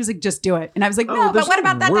 And he was like, just do it. And I was like, no, but there's what no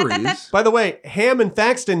about that? worries. By the way, Ham and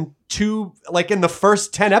Thaxton, like in the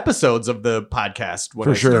first 10 episodes of the podcast when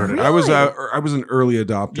For I sure. started. I was an early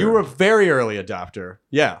adopter. You were a very early adopter.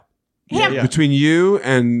 Yeah. Ham- Yeah. Between you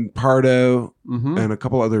and Pardo Mhm. and a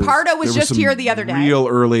couple others. Pardo was there just some here the other day. Real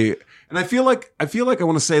early. And I feel like I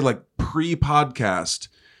want to say like pre-podcast,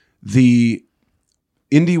 the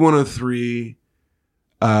Indie 103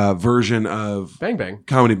 version of Bang Bang.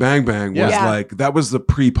 Comedy Bang Bang was Yeah. like that was the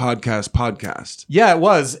podcast. Yeah, it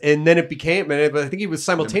was, and then it became. And I think he was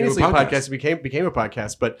simultaneously a It became a podcast. It became a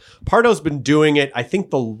podcast. But Pardo's been doing it, I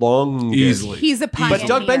think, the longest. Easily. He's a pioneer. But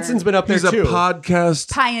Doug Benson's been up there He's a too. podcast.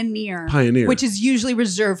 Pioneer. Which is usually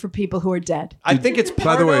reserved for people who are dead. I think it's.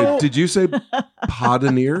 By the way, Pardo- did you say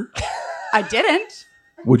Podaneer? I didn't.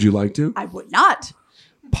 Would you like to? I would not.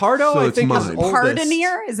 Pardo, So I it's think, is mine. oldest.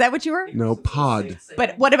 Pardoneer? Is that what you were? No, pod.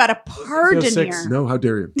 But what about a Six. pardoneer? No, how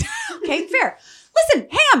dare you? Okay, fair. Listen,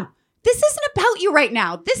 Ham, this isn't about you right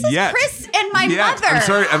now. This is Yes. Chris and my Yes, mother. I'm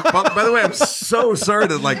sorry. By the way, I'm so sorry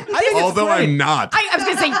to like. it's Although great. I'm not. I was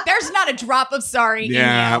going to say, there's not a drop of sorry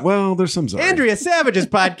Yeah, in you. well, there's some sorry. Andrea Savage's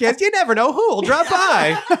podcast. You never know who will drop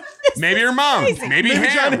by. Maybe your mom. Maybe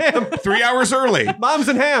John Ham. 3 hours early. Moms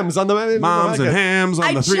and hams on the Moms and hams on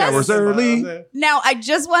I the 3 just- hours early. Now, I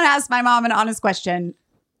just want to ask my mom an honest question.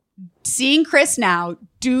 Seeing Chris now,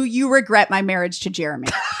 do you regret my marriage to Jeremy?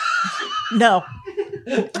 No.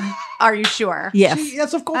 Are you sure? Yes.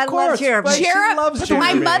 Yes, of course. I love Jeremy. But she Jer- loves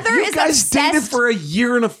my Jeremy. mother You is guys dated obsessed. for a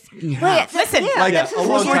year and a fucking half. Listen, Like this a is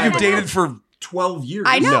long It's like time you've ago. dated for 12 years.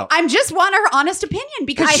 I know. No. I'm just want her honest opinion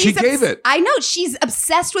because She she's gave it. I know she's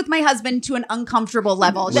obsessed with my husband to an uncomfortable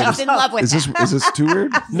level. She's in love with Is him. this too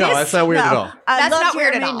weird? No, that's not weird at all. I That's love not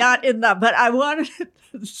weird at Jeremy, all. not in love. But I wanted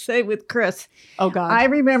to say with Chris, Oh God. I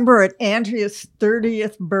remember at Andrea's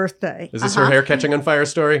 30th birthday. Is this her hair catching on fire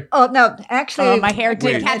story? Oh, no, actually. Oh, my hair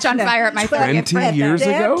did catch on fire at my 30th 20 birthday. years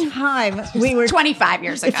At ago? that time, we were 25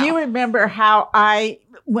 years ago. If you remember how I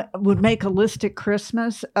would make a list at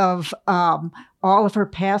Christmas of all of her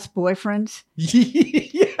past boyfriends,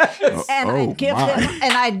 Yes. and Oh, I'd give my. them,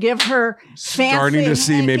 and I'd give her Starting to fancy,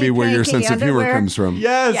 see maybe where your hanky-panky sense of humor underwear. comes from.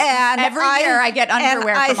 Yes. And Every year I get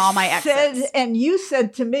underwear and from all my I exes. said, and you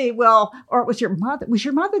said to me, well, or it was your mother? Was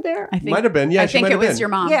your mother there? I think Might have been. Yeah, I she think might it have was been. your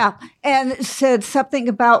mom. Yeah, and said something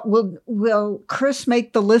about will Chris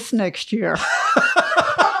make the list next year?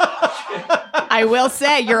 I will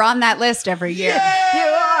say you're on that list every year. You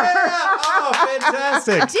are. Oh,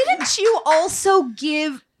 fantastic. Didn't you also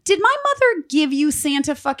did my mother give you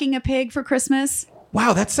Santa fucking a pig for Christmas?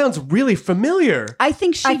 Wow, that sounds really familiar. I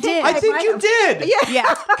think she did. I think you did.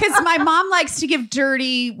 Yeah, because my mom likes to give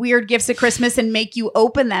dirty, weird gifts at Christmas and make you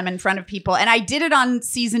open them in front of people. And I did it on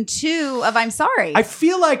season 2 of I'm Sorry. I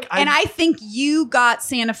feel like I think you got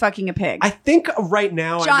Santa fucking a pig. I think right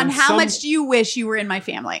now, John, I'm in how much do you wish you were in my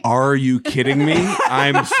family? Are you kidding me?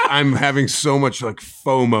 I'm having so much like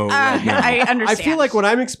FOMO right now. I understand. I feel like what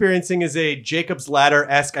I'm experiencing is a Jacob's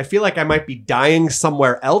Ladder-esque. I feel like I might be dying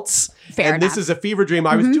somewhere else. Fair and this enough. is a fever dream.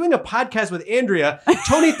 I was doing a podcast with Andrea.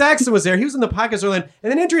 Tony Thaxton was there. He was on the podcast earlier.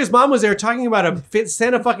 And then Andrea's mom was there talking about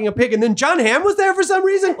Santa fucking a pig. And then John Hamm was there for some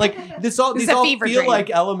reason. Like these all a fever feel dream. like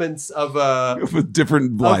elements of With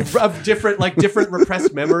different life. of different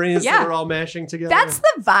repressed memories Yeah. that are all mashing together. That's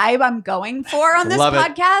the vibe I'm going for on this Love it.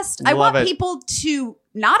 podcast. I Love want it. people to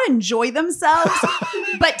not enjoy themselves,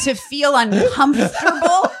 but to feel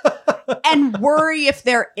uncomfortable and worry if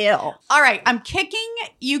they're ill. All right, I'm kicking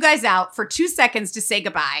you guys out for 2 seconds to say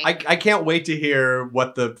goodbye. I can't wait to hear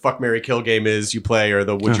what the fuck, marry, kill game is you play, or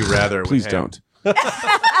the would you rather. Please with Ham. don't.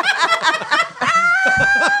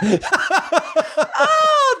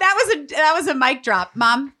 Oh, that was a mic drop,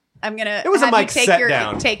 Mom. I'm gonna. It was a have you mic take set your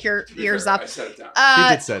down. take your ears I up. set it down. He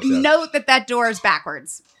did set it down. Note that door is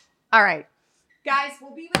backwards. All right, guys,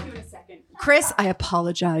 we'll be with you in a second. Chris, I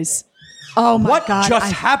apologize. Oh my What God!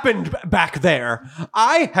 just happened back there?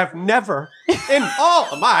 I have never, in all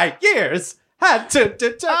of my years, had to.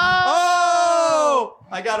 Oh,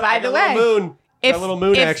 I got By I got the a little way, moon. Got a little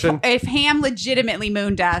moon action. If Ham legitimately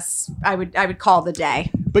mooned us, I would call the day.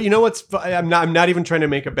 But you know what's? I'm not even trying to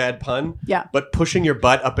make a bad pun. Yeah. But pushing your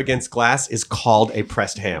butt up against glass is called a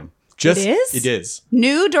pressed ham. Just It is? It is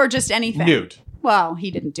Nude or just anything? nude. Well, he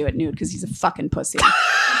didn't do it nude because he's a fucking pussy.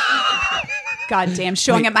 God damn,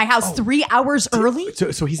 showing at my house 3 hours early?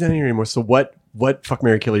 So he's not here anymore. So what fuck,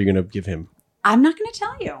 marry, kill are you going to give him? I'm not going to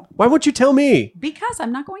tell you Why won't you tell me? because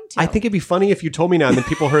I'm not going to. I think it'd be funny if you told me now and then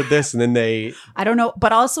people heard this and then they. I don't know,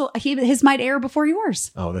 but also his might air before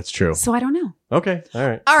yours. Oh, that's true. So I don't know. Okay. All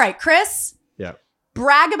right. All right, Chris, Yeah.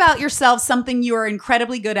 brag about yourself, something you are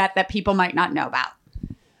incredibly good at that people might not know about.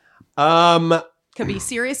 Could be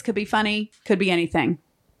serious, could be funny, could be anything.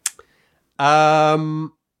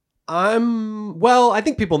 I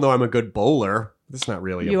think people know I'm a good bowler. That's not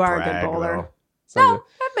really You a are a good brag, bowler. though. It's not No,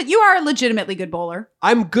 but you are a legitimately good bowler.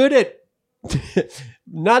 I'm good at,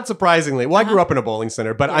 not surprisingly, well, I grew up in a bowling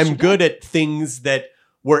center, but Uh-huh. Yes, you I'm good at things that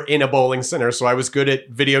were in a bowling center. So I was good at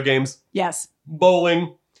video games, Yes.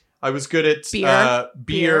 bowling. I was good at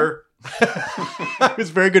beer. I was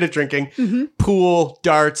very good at drinking. Mm-hmm. Pool,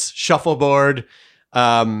 darts, shuffleboard.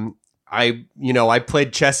 I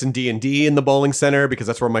played chess and D&D in the bowling center because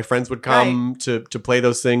that's where my friends would come to play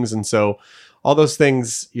those things. And so all those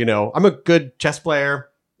things, I'm a good chess player.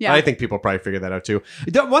 Yeah. I think people probably figure that out too.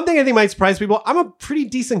 One thing I think might surprise people, I'm a pretty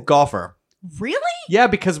decent golfer. Really? Yeah,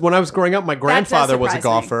 because when I was growing up, my grandfather was a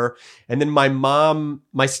surprise me. golfer. And then my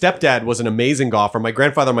stepdad was an amazing golfer. My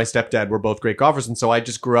grandfather and my stepdad were both great golfers. And so I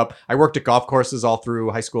just grew up, I worked at golf courses all through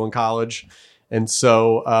high school and college. And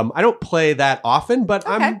so I don't play that often, but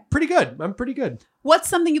Okay. I'm pretty good. What's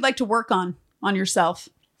something you'd like to work on yourself?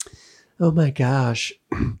 Oh my gosh.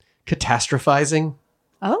 Catastrophizing.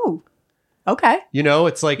 Oh, okay.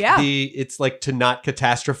 It's like Yeah. it's like to not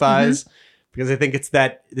catastrophize because I think it's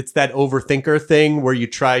that overthinker thing where you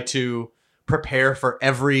try to prepare for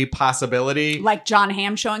every possibility. Like John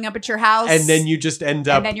Hamm showing up at your house. And then you just end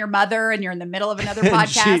up and then your mother and you're in the middle of another and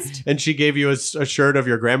podcast. she gave you a shirt of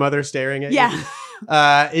your grandmother staring at Yeah.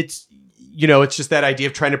 you. It's just that idea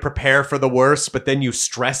of trying to prepare for the worst, but then you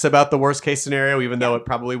stress about the worst case scenario, even though it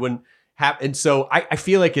probably wouldn't happen. And so I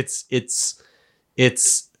feel like it's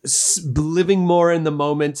living more in the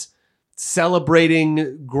moment,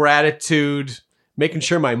 celebrating gratitude, making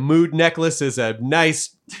sure my mood necklace is a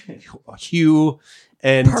nice hue.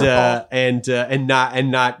 And not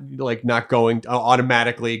going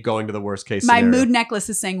automatically going to the worst case My scenario. mood necklace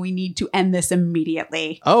is saying we need to end this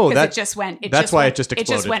immediately. Oh, 'Cause that- it just went. that's why it just It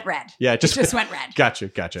just exploded. went red. Yeah, it just went red. Gotcha.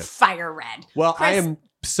 Fire red. Well, I Chris, am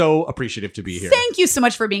so appreciative to be here. Thank you so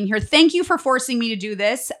much for being here. Thank you for forcing me to do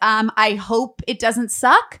this. I hope it doesn't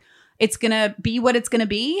suck. It's going to be what it's going to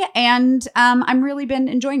be. And I'm really been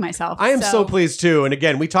enjoying myself. I am so pleased too. And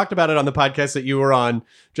again, we talked about it on the podcast that you were on.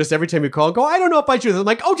 Just every time you call, go, I don't know if I choose. I'm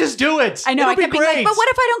like, oh, just do it. I know. It'll I kept being like, but what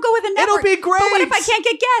if I don't go with a network? It'll be great. But what if I can't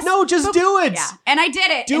get guests? No, just do it. Yeah. And I did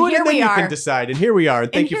it. Do and it, here and then we you are. can decide. And here we are.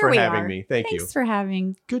 And thank you here for we having are. me. Thank you. Thanks for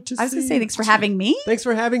having. Good to see I was you. going to say thanks for having me. Thanks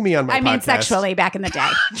for having me on my podcast. I mean sexually back in the day.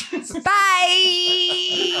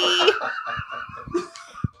 Bye.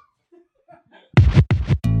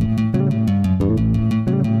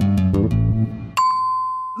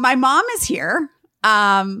 My mom is here.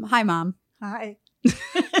 Hi, Mom. Hi.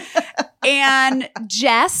 And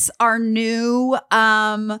Jess, our new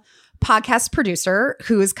podcast producer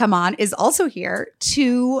who has come on, is also here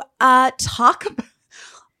to talk about.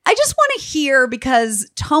 I just want to hear, because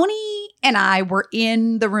Tony and I were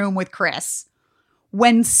in the room with Chris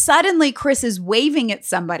when suddenly Chris is waving at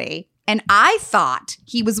somebody. And I thought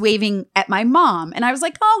he was waving at my mom. And I was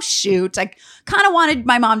like, oh, shoot. I kind of wanted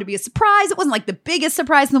my mom to be a surprise. It wasn't like the biggest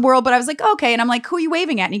surprise in the world, but I was like, okay. And I'm like, who are you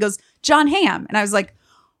waving at? And he goes, John Hamm. And I was like,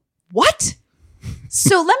 what?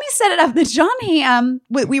 So let me set it up. The John Hamm,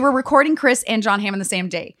 we were recording Chris and John Hamm on the same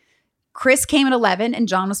day. Chris came at 11 and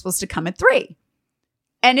John was supposed to come at 3.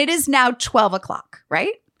 And it is now 12 o'clock,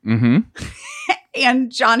 right? Mm-hmm.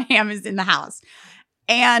 And John Hamm is in the house.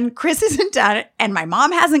 And Chris isn't done, and my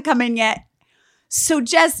mom hasn't come in yet. So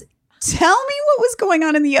Jess, tell me what was going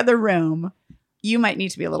on in the other room. You might need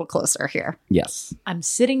to be a little closer here. Yes. I'm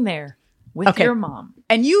sitting there with your mom.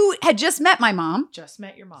 And you had just met my mom. Just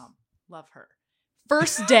met your mom. Love her.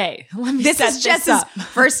 First day. Let me This set is Jess's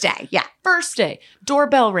first day. Yeah. First day.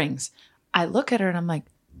 Doorbell rings. I look at her and I'm like,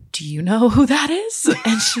 do you know who that is?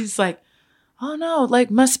 And she's like, oh no,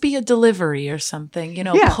 like must be a delivery or something, you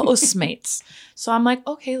know, Yeah. Postmates. So I'm like,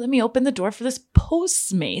 okay, let me open the door for this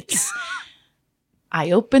Postmates.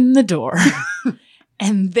 I open the door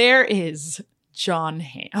and there is John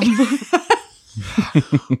Hamm.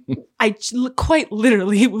 I quite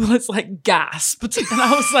literally was like gasped. And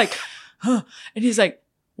I was like, huh. And he's like,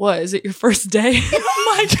 what, is it your first day?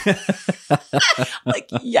 I'm like,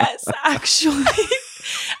 yes, actually.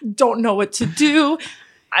 Don't know what to do.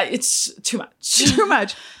 It's too much. Too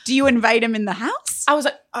much. Do you invite him in the house? I was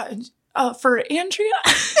like, for Andrea?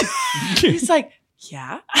 He's like,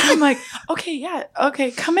 yeah. I'm like, okay, yeah. Okay,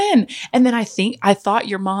 come in. And then I thought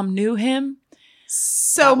your mom knew him.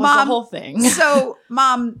 So That was Mom, the whole thing. So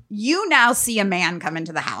Mom, you now see a man come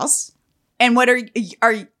into the house. And what are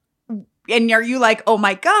you like, oh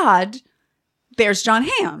my God, there's John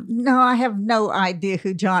Hamm. No, I have no idea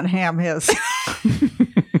who John Hamm is. He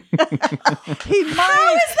might.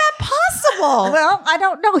 How is that possible? Well, I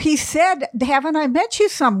don't know. He said, haven't I met you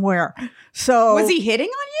somewhere? So Was he hitting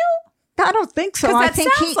on you? I don't think so. Because I that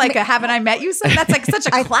think sounds like a haven't I met you? That's like such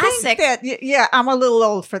a I classic. think that, yeah, I'm a little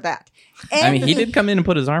old for that. And I mean, he did come in and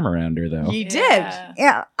put his arm around her, though. He did.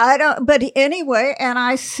 Yeah, I don't. But anyway, and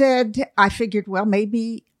I said, I figured, well,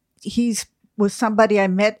 maybe he's was somebody I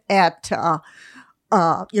met at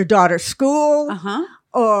your daughter's school, Uh-huh.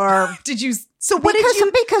 or Did you? So what did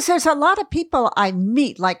you? because there's a lot of people I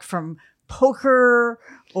meet, like from poker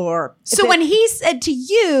or. So when he said to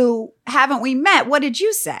you, "Haven't we met?" What did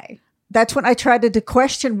you say? That's when I tried to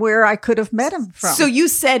question where I could have met him from. So you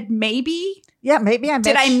said maybe. yeah, maybe I met.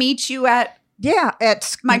 Did I meet you at Yeah,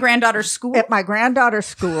 at my granddaughter's school? at my granddaughter's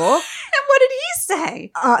school. And what did he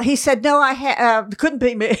say? He said, "No, I couldn't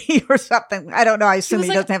be me," or something. I don't know. I assume he,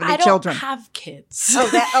 was like, doesn't have any I don't children. have kids.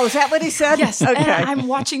 Is that what he said? Yes. Okay. And I'm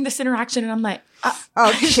watching this interaction and I'm like,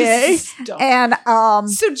 Okay. Stop. And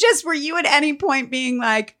So just were you at any point being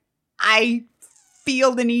like, I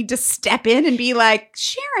feel the need to step in and be like,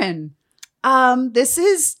 Sharon, this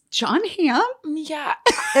is John Hamm. Yeah.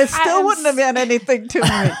 it still wouldn't have meant anything to me.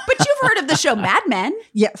 But you've heard of the show Mad Men.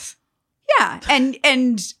 Yes. Yeah.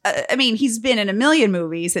 And I mean, he's been in a million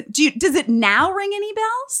movies. Does it now ring any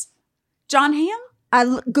bells? John Hamm? I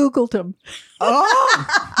Googled him.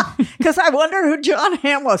 Oh. Because I wonder who John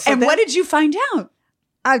Hamm was. So And what did you find out?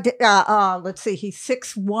 I did, let's see. He's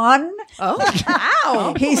 6'1". Oh,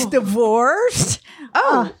 wow. He's divorced.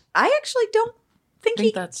 I actually don't think I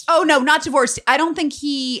think that's Oh, no, not divorced. I don't think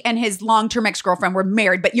he and his long-term ex-girlfriend were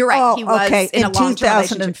married, but you're right. He was in a long-term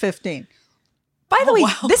relationship. 2015. By the way,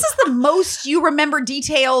 wow. this is the most you remember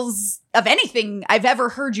details of anything I've ever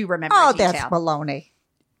heard you remember. Oh, detail. that's baloney.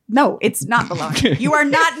 No, it's not baloney. You are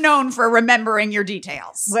not known for remembering your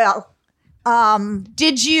details. Well,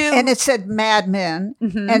 Did you? and it said Mad Men,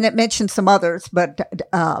 and it mentioned some others, but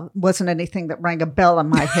wasn't anything that rang a bell in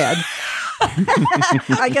my head.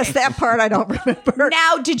 I guess that part I don't remember.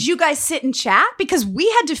 Now, did you guys sit and chat? Because we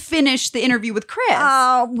had to finish the interview with Chris.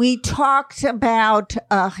 We talked about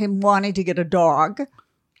him wanting to get a dog.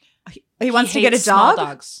 he wants to get a hates small dog?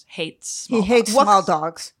 dogs. Hates small He hates What- small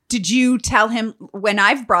dogs. Did you tell him when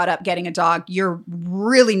I've brought up getting a dog, you're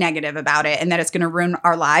really negative about it and that it's going to ruin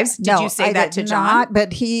our lives? Did you say I that did to John? not,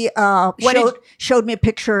 but he showed me a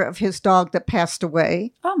picture of his dog that passed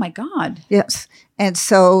away. Oh my God. Yes. And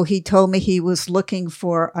so he told me he was looking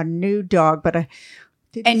for a new dog, but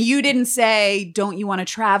And you didn't say, don't you want to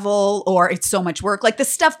travel or it's so much work? Like the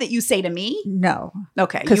stuff that you say to me? no,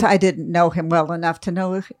 Okay. because you- I didn't know him well enough to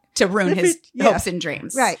know. to ruin his Yeah. hopes and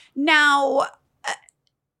dreams. Right. Now,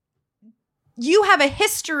 you have a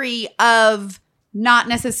history of not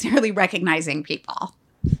necessarily recognizing people.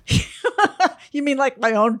 You mean like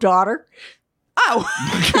my own daughter? Oh,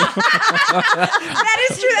 that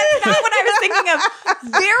is true. That's not what I was thinking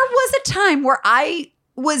of. There was a time where I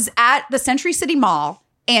was at the Century City Mall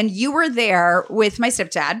and you were there with my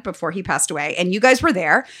stepdad before he passed away, and you guys were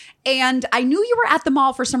there. And I knew you were at the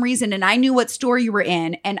mall for some reason, and I knew what store you were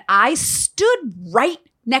in. And I stood right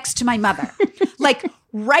next to my mother, like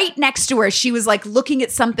right next to her. She was like looking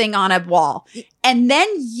at something on a wall. And then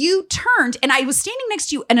you turned, and I was standing next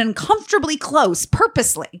to you and uncomfortably close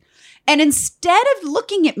purposely. And instead of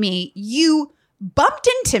looking at me, you bumped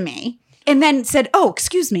into me and then said, "Oh,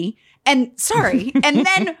 excuse me." And sorry, and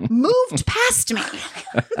then moved past me.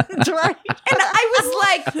 That's right. And I was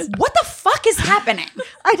like, what the fuck is happening?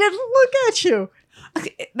 I didn't look at you.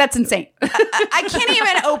 That's insane. I can't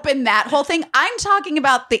even open that whole thing. I'm talking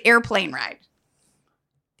about the airplane ride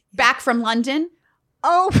back from London.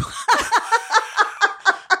 Oh,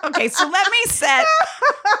 Okay, so let me set.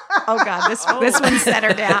 Oh God, this one set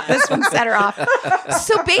her down. This one set her off.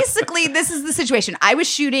 So basically, this is the situation. I was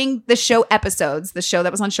shooting the show episodes, the show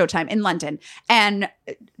that was on Showtime in London, and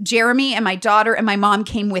Jeremy and my daughter and my mom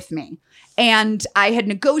came with me. And I had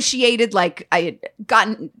negotiated, like I had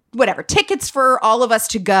gotten whatever tickets for all of us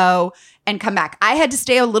to go and come back. I had to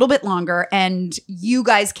stay a little bit longer, and you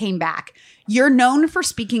guys came back. You're known for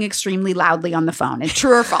speaking extremely loudly on the phone. And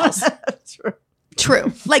true or false? true.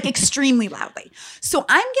 True, like extremely loudly. So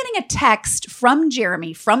I'm getting a text from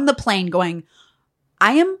Jeremy from the plane going,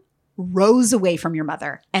 I am rows away from your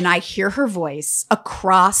mother. And I hear her voice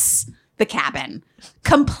across the cabin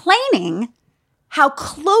complaining how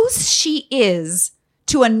close she is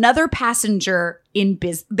to another passenger in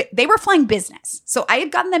business. They were flying business. So I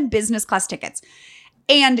had gotten them business class tickets.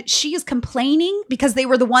 And she is complaining because they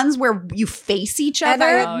were the ones where you face each And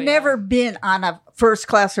I other. had never been on a first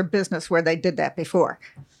class or business where they did that before.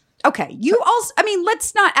 Okay. You also, I mean,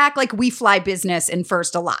 let's not act like we fly business in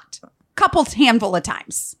first a lot. Couple handful of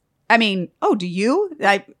times. I mean, oh, do you?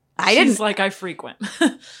 I She's didn't. like, I frequent.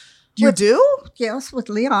 You do? Yes, with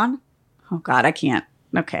Leon. Oh God, I can't.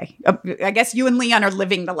 Okay. I guess you and Leon are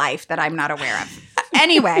living the life that I'm not aware of.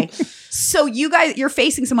 Anyway, so you guys, you're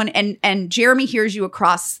facing someone and Jeremy hears you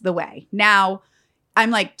across the way. Now, I'm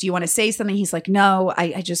like, do you want to say something? He's like, no,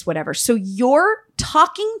 I just whatever. So you're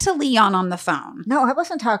talking to Leon on the phone. No, I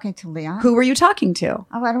wasn't talking to Leon. Who were you talking to?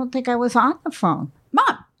 Oh, I don't think I was on the phone.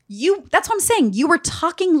 Mom. That's what I'm saying. You were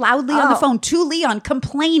talking loudly on the phone to Leon,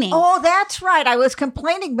 complaining. Oh, that's right. I was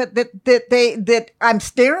complaining, but that I'm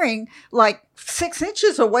staring like 6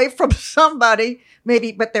 inches away from somebody,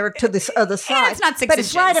 maybe, but they're to this other side. it's not 6 but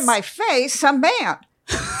it's right inches. in my face, some man.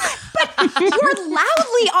 You're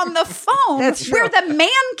loudly on the phone That's true. where the man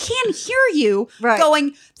can hear you Right.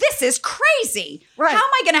 going, this is crazy. Right. How am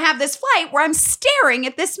I going to have this flight where I'm staring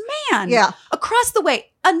at this man Yeah. across the way?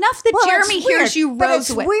 Enough that Well, Jeremy it's hears weird, you but rows it's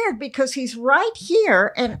away. weird because he's right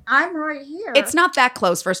here and I'm right here. It's not that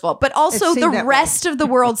close, first of all. But also It seemed the that rest of the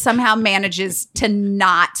world somehow manages to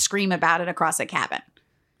not scream about it across a cabin.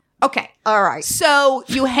 Okay. All right. So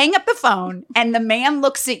you hang up the phone and the man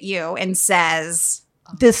looks at you and says,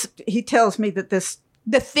 He tells me that this.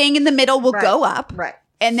 the thing in the middle will Right. go up. Right.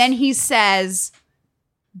 And then he says,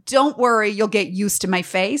 don't worry, you'll get used to my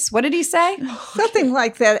face. What did he say? Something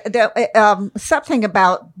like that. Something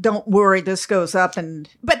about don't worry, this goes up and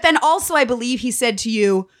But then also, I believe he said to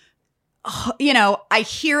you, "Oh, you know, I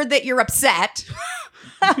hear that you're upset.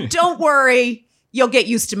 Don't worry, you'll get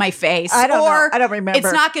used to my face. I don't know. Or I don't remember.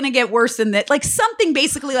 It's not going to get worse than that. Like something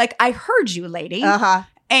basically like, I heard you, lady. uh-huh.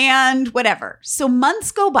 And whatever. So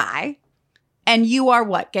months go by and you are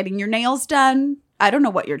what? Getting your nails done? I don't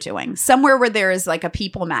know what you're doing. Somewhere where there is like a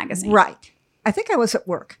People magazine. Right. I think I was at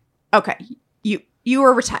work. Okay. You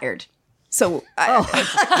were retired. So I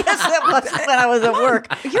guess that was when I was at work.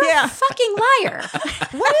 you're a fucking liar.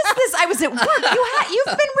 What is this? I was at work.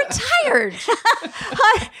 You've been retired.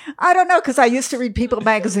 I don't know because I used to read People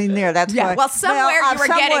magazine there. That's Yeah, why. well, somewhere you were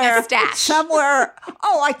getting a stash. Somewhere.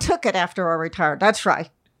 Oh, I took it after I retired. That's right.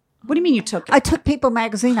 What do you mean you took it? I took People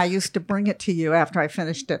magazine. I used to bring it to you after I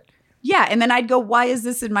finished it. Yeah, and then I'd go, why is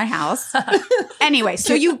this in my house? Anyway,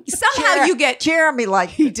 so you somehow you get Jeremy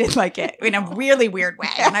liked he did like it in a really weird way.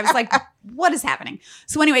 And I was like, what is happening?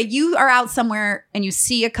 So anyway, you are out somewhere and you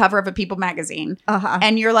see a cover of a People magazine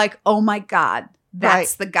and you're like, oh my God,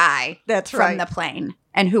 that's the guy from the plane.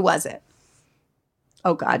 And who was it?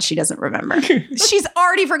 Oh God, she doesn't remember. She's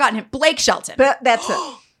already forgotten him. Blake Shelton. But that's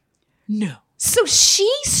it. No. So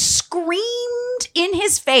she screamed in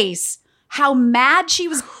his face how mad she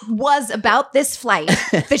was about this flight,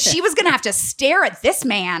 that she was going to have to stare at this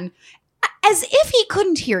man as if he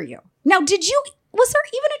couldn't hear you. Now, was there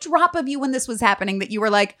even a drop of you when this was happening that you were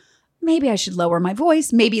like, maybe I should lower my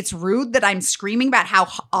voice? Maybe it's rude that I'm screaming about how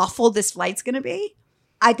awful this flight's going to be?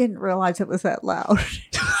 I didn't realize it was that loud.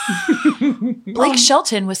 Blake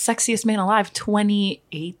Shelton was Sexiest Man Alive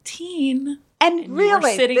 2018. And you were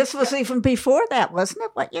Really? sitting- This was even before that, wasn't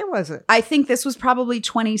it? What year was it? I think this was probably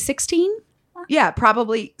 2016. Yeah,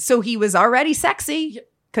 probably. So he was already sexy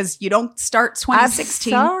because you don't start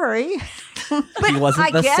 2016. I'm sorry. He wasn't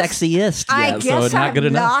I the guess- sexiest I yet, guess so not good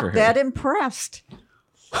I'm enough not for her. that impressed.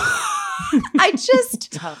 I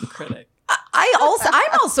just Tough critic.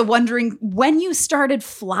 I'm also wondering when you started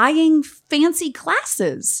flying fancy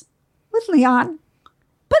classes. With Leon.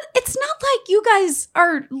 But it's not like you guys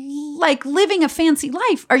are like living a fancy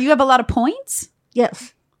life. Are you have a lot of points?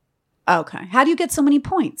 Yes. Okay. How do you get so many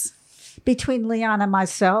points? Between Leon and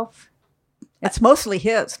myself. It's mostly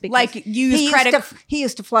his. Because Like you use credit, he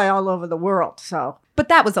used to fly all over the world. So but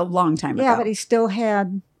that was a long time ago. yeah, but he still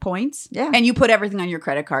had. points. Yeah. And you put everything on your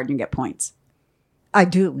credit card and you get points. I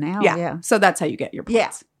do now. Yeah. So that's how you get your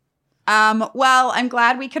points. Well, I'm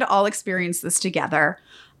glad we could all experience this together.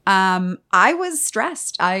 I was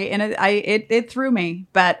stressed. It threw me,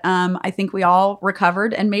 but I think we all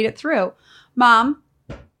recovered and made it through. Mom,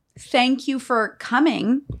 thank you for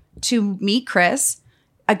coming to meet Chris,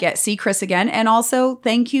 see Chris again, and also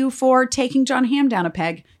thank you for taking John Hamm down a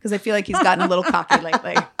peg because I feel like he's gotten a little cocky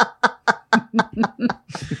lately.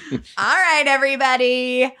 All right,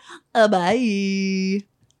 everybody. Bye.